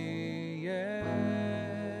failed me yet.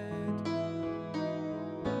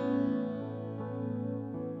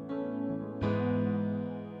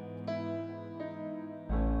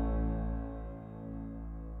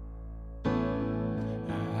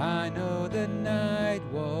 I know the night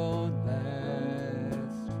won't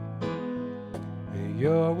last.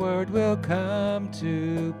 Your word will come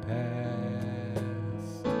to pass.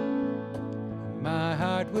 My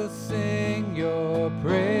heart will sing your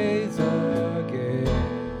praise again.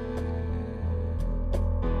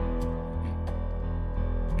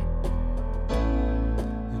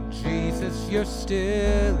 Jesus, you're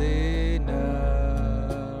still enough.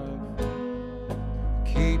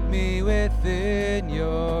 Keep me within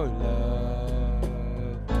your love.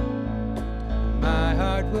 My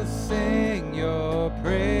heart will sing your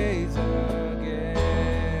praise again.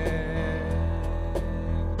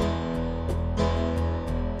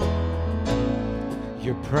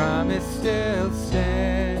 Your promise still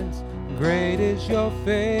stands. Great is your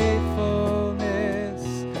faithfulness,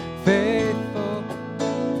 faithful.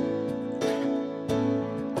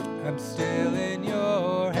 I'm still in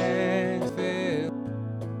your hands, faithful.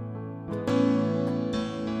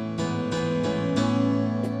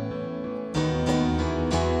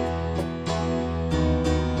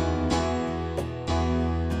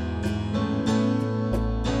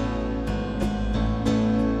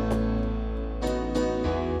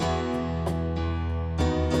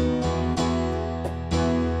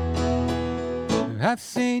 I've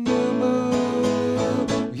seen you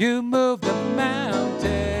move the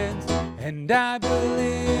mountains, and I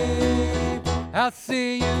believe I'll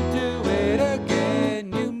see you do it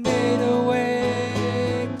again. You made a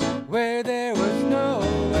way where there was no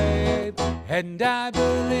way, and I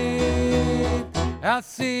believe I'll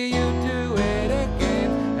see you do it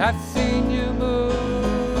again. I've seen you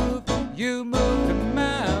move the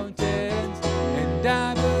mountains, and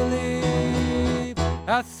I believe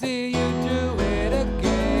I'll see you do it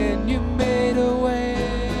again. You made a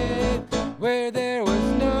way where there was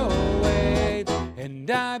no way, and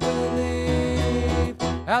I believe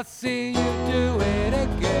I'll see you do it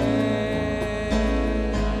again.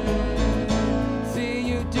 See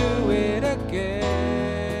you do it again.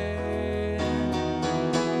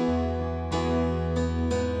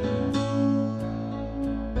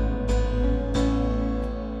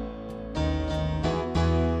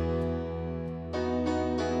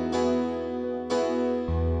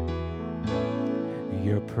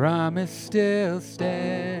 Your promise still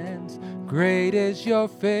stands. Great is your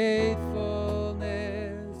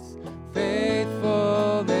faithfulness,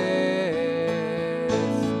 faithfulness.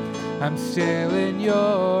 I'm still in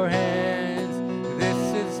your hands.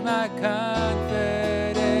 This is my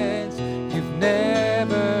confidence. You've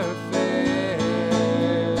never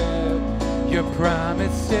failed. Your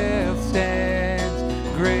promise still stands.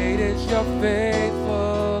 Great is your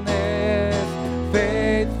faithfulness,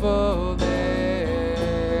 faithfulness.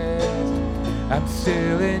 I'm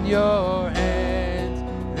still in your hands.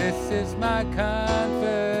 This is my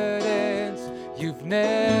confidence. You've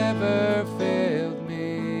never failed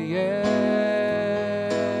me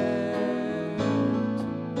yet.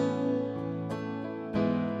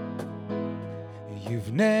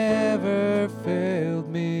 You've never failed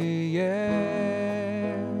me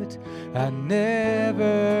yet. I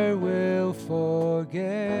never will forget.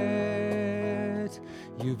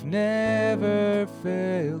 You've never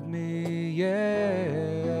failed me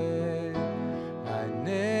yet. I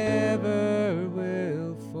never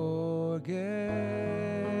will forget.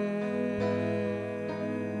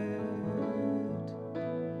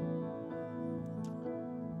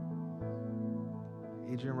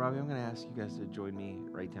 Adrian, Robbie, I'm going to ask you guys to join me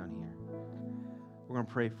right down here. We're going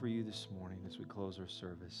to pray for you this morning as we close our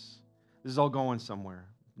service. This is all going somewhere.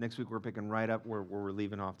 Next week, we're picking right up where we're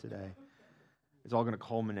leaving off today. It's all going to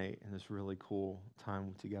culminate in this really cool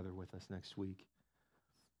time together with us next week.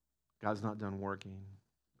 God's not done working.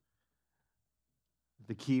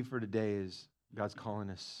 The key for today is God's calling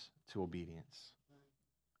us to obedience.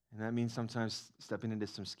 And that means sometimes stepping into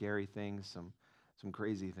some scary things, some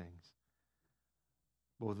crazy things.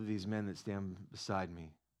 Both of these men that stand beside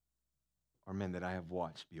me are men that I have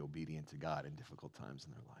watched be obedient to God in difficult times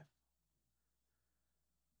in their life.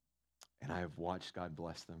 And I have watched God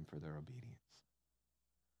bless them for their obedience.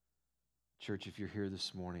 Church, if you're here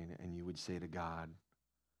this morning and you would say to God,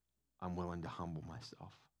 I'm willing to humble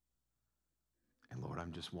myself. And Lord,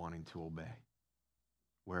 I'm just wanting to obey.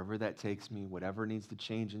 Wherever that takes me, whatever needs to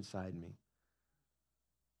change inside me,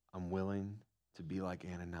 I'm willing to be like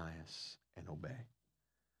Ananias and obey.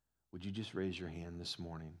 Would you just raise your hand this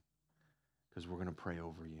morning? Because we're going to pray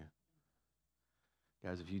over you.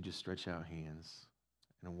 Guys, if you just stretch out hands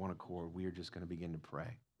in a one accord, we are just going to begin to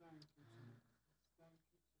pray.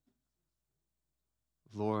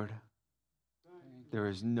 Lord, there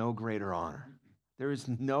is no greater honor. There is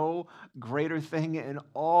no greater thing in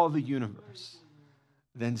all the universe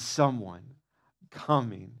than someone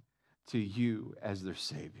coming to you as their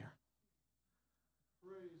Savior.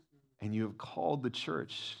 And you have called the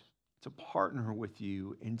church to partner with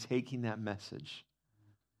you in taking that message.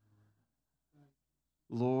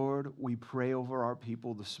 Lord, we pray over our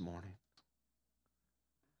people this morning.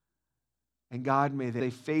 And God, may they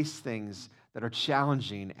face things that are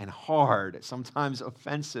challenging and hard, sometimes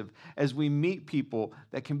offensive, as we meet people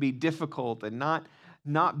that can be difficult and not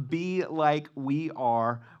be like we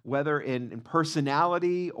are, whether in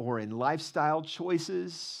personality or in lifestyle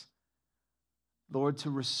choices. Lord, to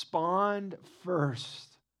respond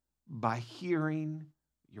first by hearing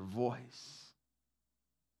your voice.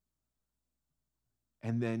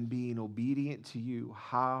 and then being obedient to you,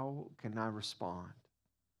 how can I respond?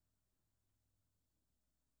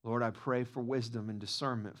 Lord, I pray for wisdom and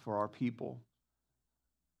discernment for our people.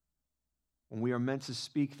 When we are meant to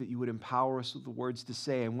speak, that you would empower us with the words to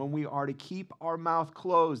say. And when we are to keep our mouth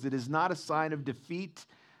closed, it is not a sign of defeat,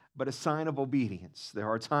 but a sign of obedience. There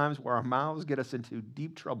are times where our mouths get us into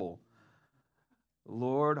deep trouble.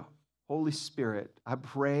 Lord, Holy Spirit, I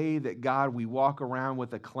pray that, God, we walk around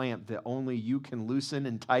with a clamp that only you can loosen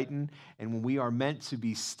and tighten. And when we are meant to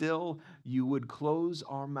be still, you would close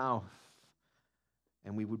our mouth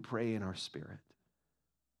and we would pray in our spirit.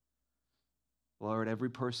 Lord, every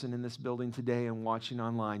person in this building today and watching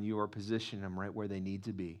online, you are positioning them right where they need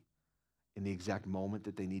to be in the exact moment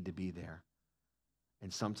that they need to be there.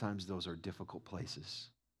 And sometimes those are difficult places.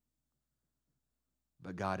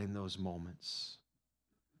 But God, in those moments,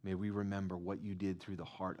 may we remember what you did through the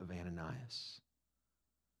heart of Ananias.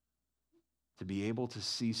 To be able to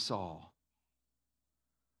see Saul,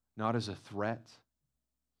 not as a threat,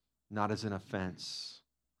 not as an offense,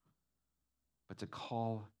 but to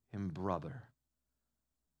call him brother.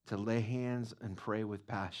 To lay hands and pray with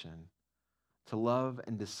passion, to love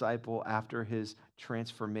and disciple after his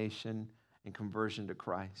transformation and conversion to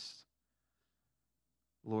Christ.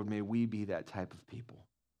 Lord, may we be that type of people.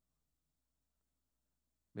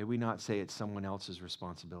 May we not say it's someone else's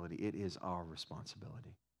responsibility. It is our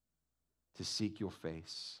responsibility to seek your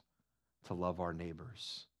face, to love our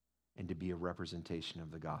neighbors, and to be a representation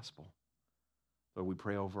of the gospel. Lord, we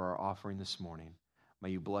pray over our offering this morning. May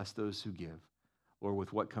you bless those who give. Lord,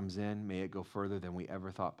 with what comes in, may it go further than we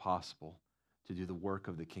ever thought possible to do the work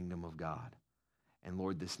of the kingdom of God. And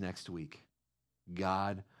Lord, this next week,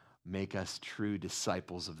 God, make us true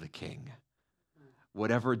disciples of the King.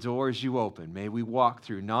 Whatever doors you open, may we walk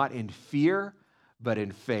through, not in fear, but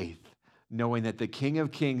in faith, knowing that the King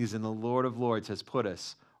of Kings and the Lord of Lords has put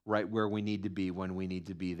us right where we need to be when we need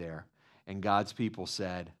to be there. And God's people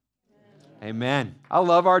said, Amen. I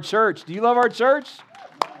love our church. Do you love our church?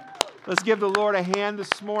 Let's give the Lord a hand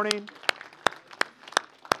this morning.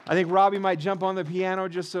 I think Robbie might jump on the piano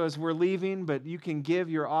just so as we're leaving, but you can give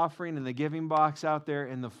your offering in the giving box out there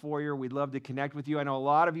in the foyer. We'd love to connect with you. I know a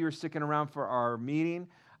lot of you are sticking around for our meeting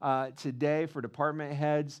today for department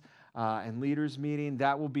heads and leaders meeting.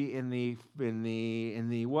 That will be in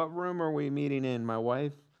the what room are we meeting in, my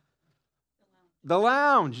wife? The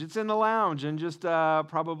lounge. It's in the lounge. In just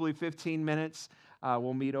probably 15 minutes,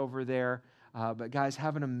 we'll meet over there. But guys,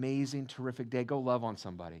 have an amazing, terrific day. Go love on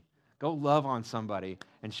somebody. Go love on somebody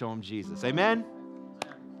and show them Jesus. Amen?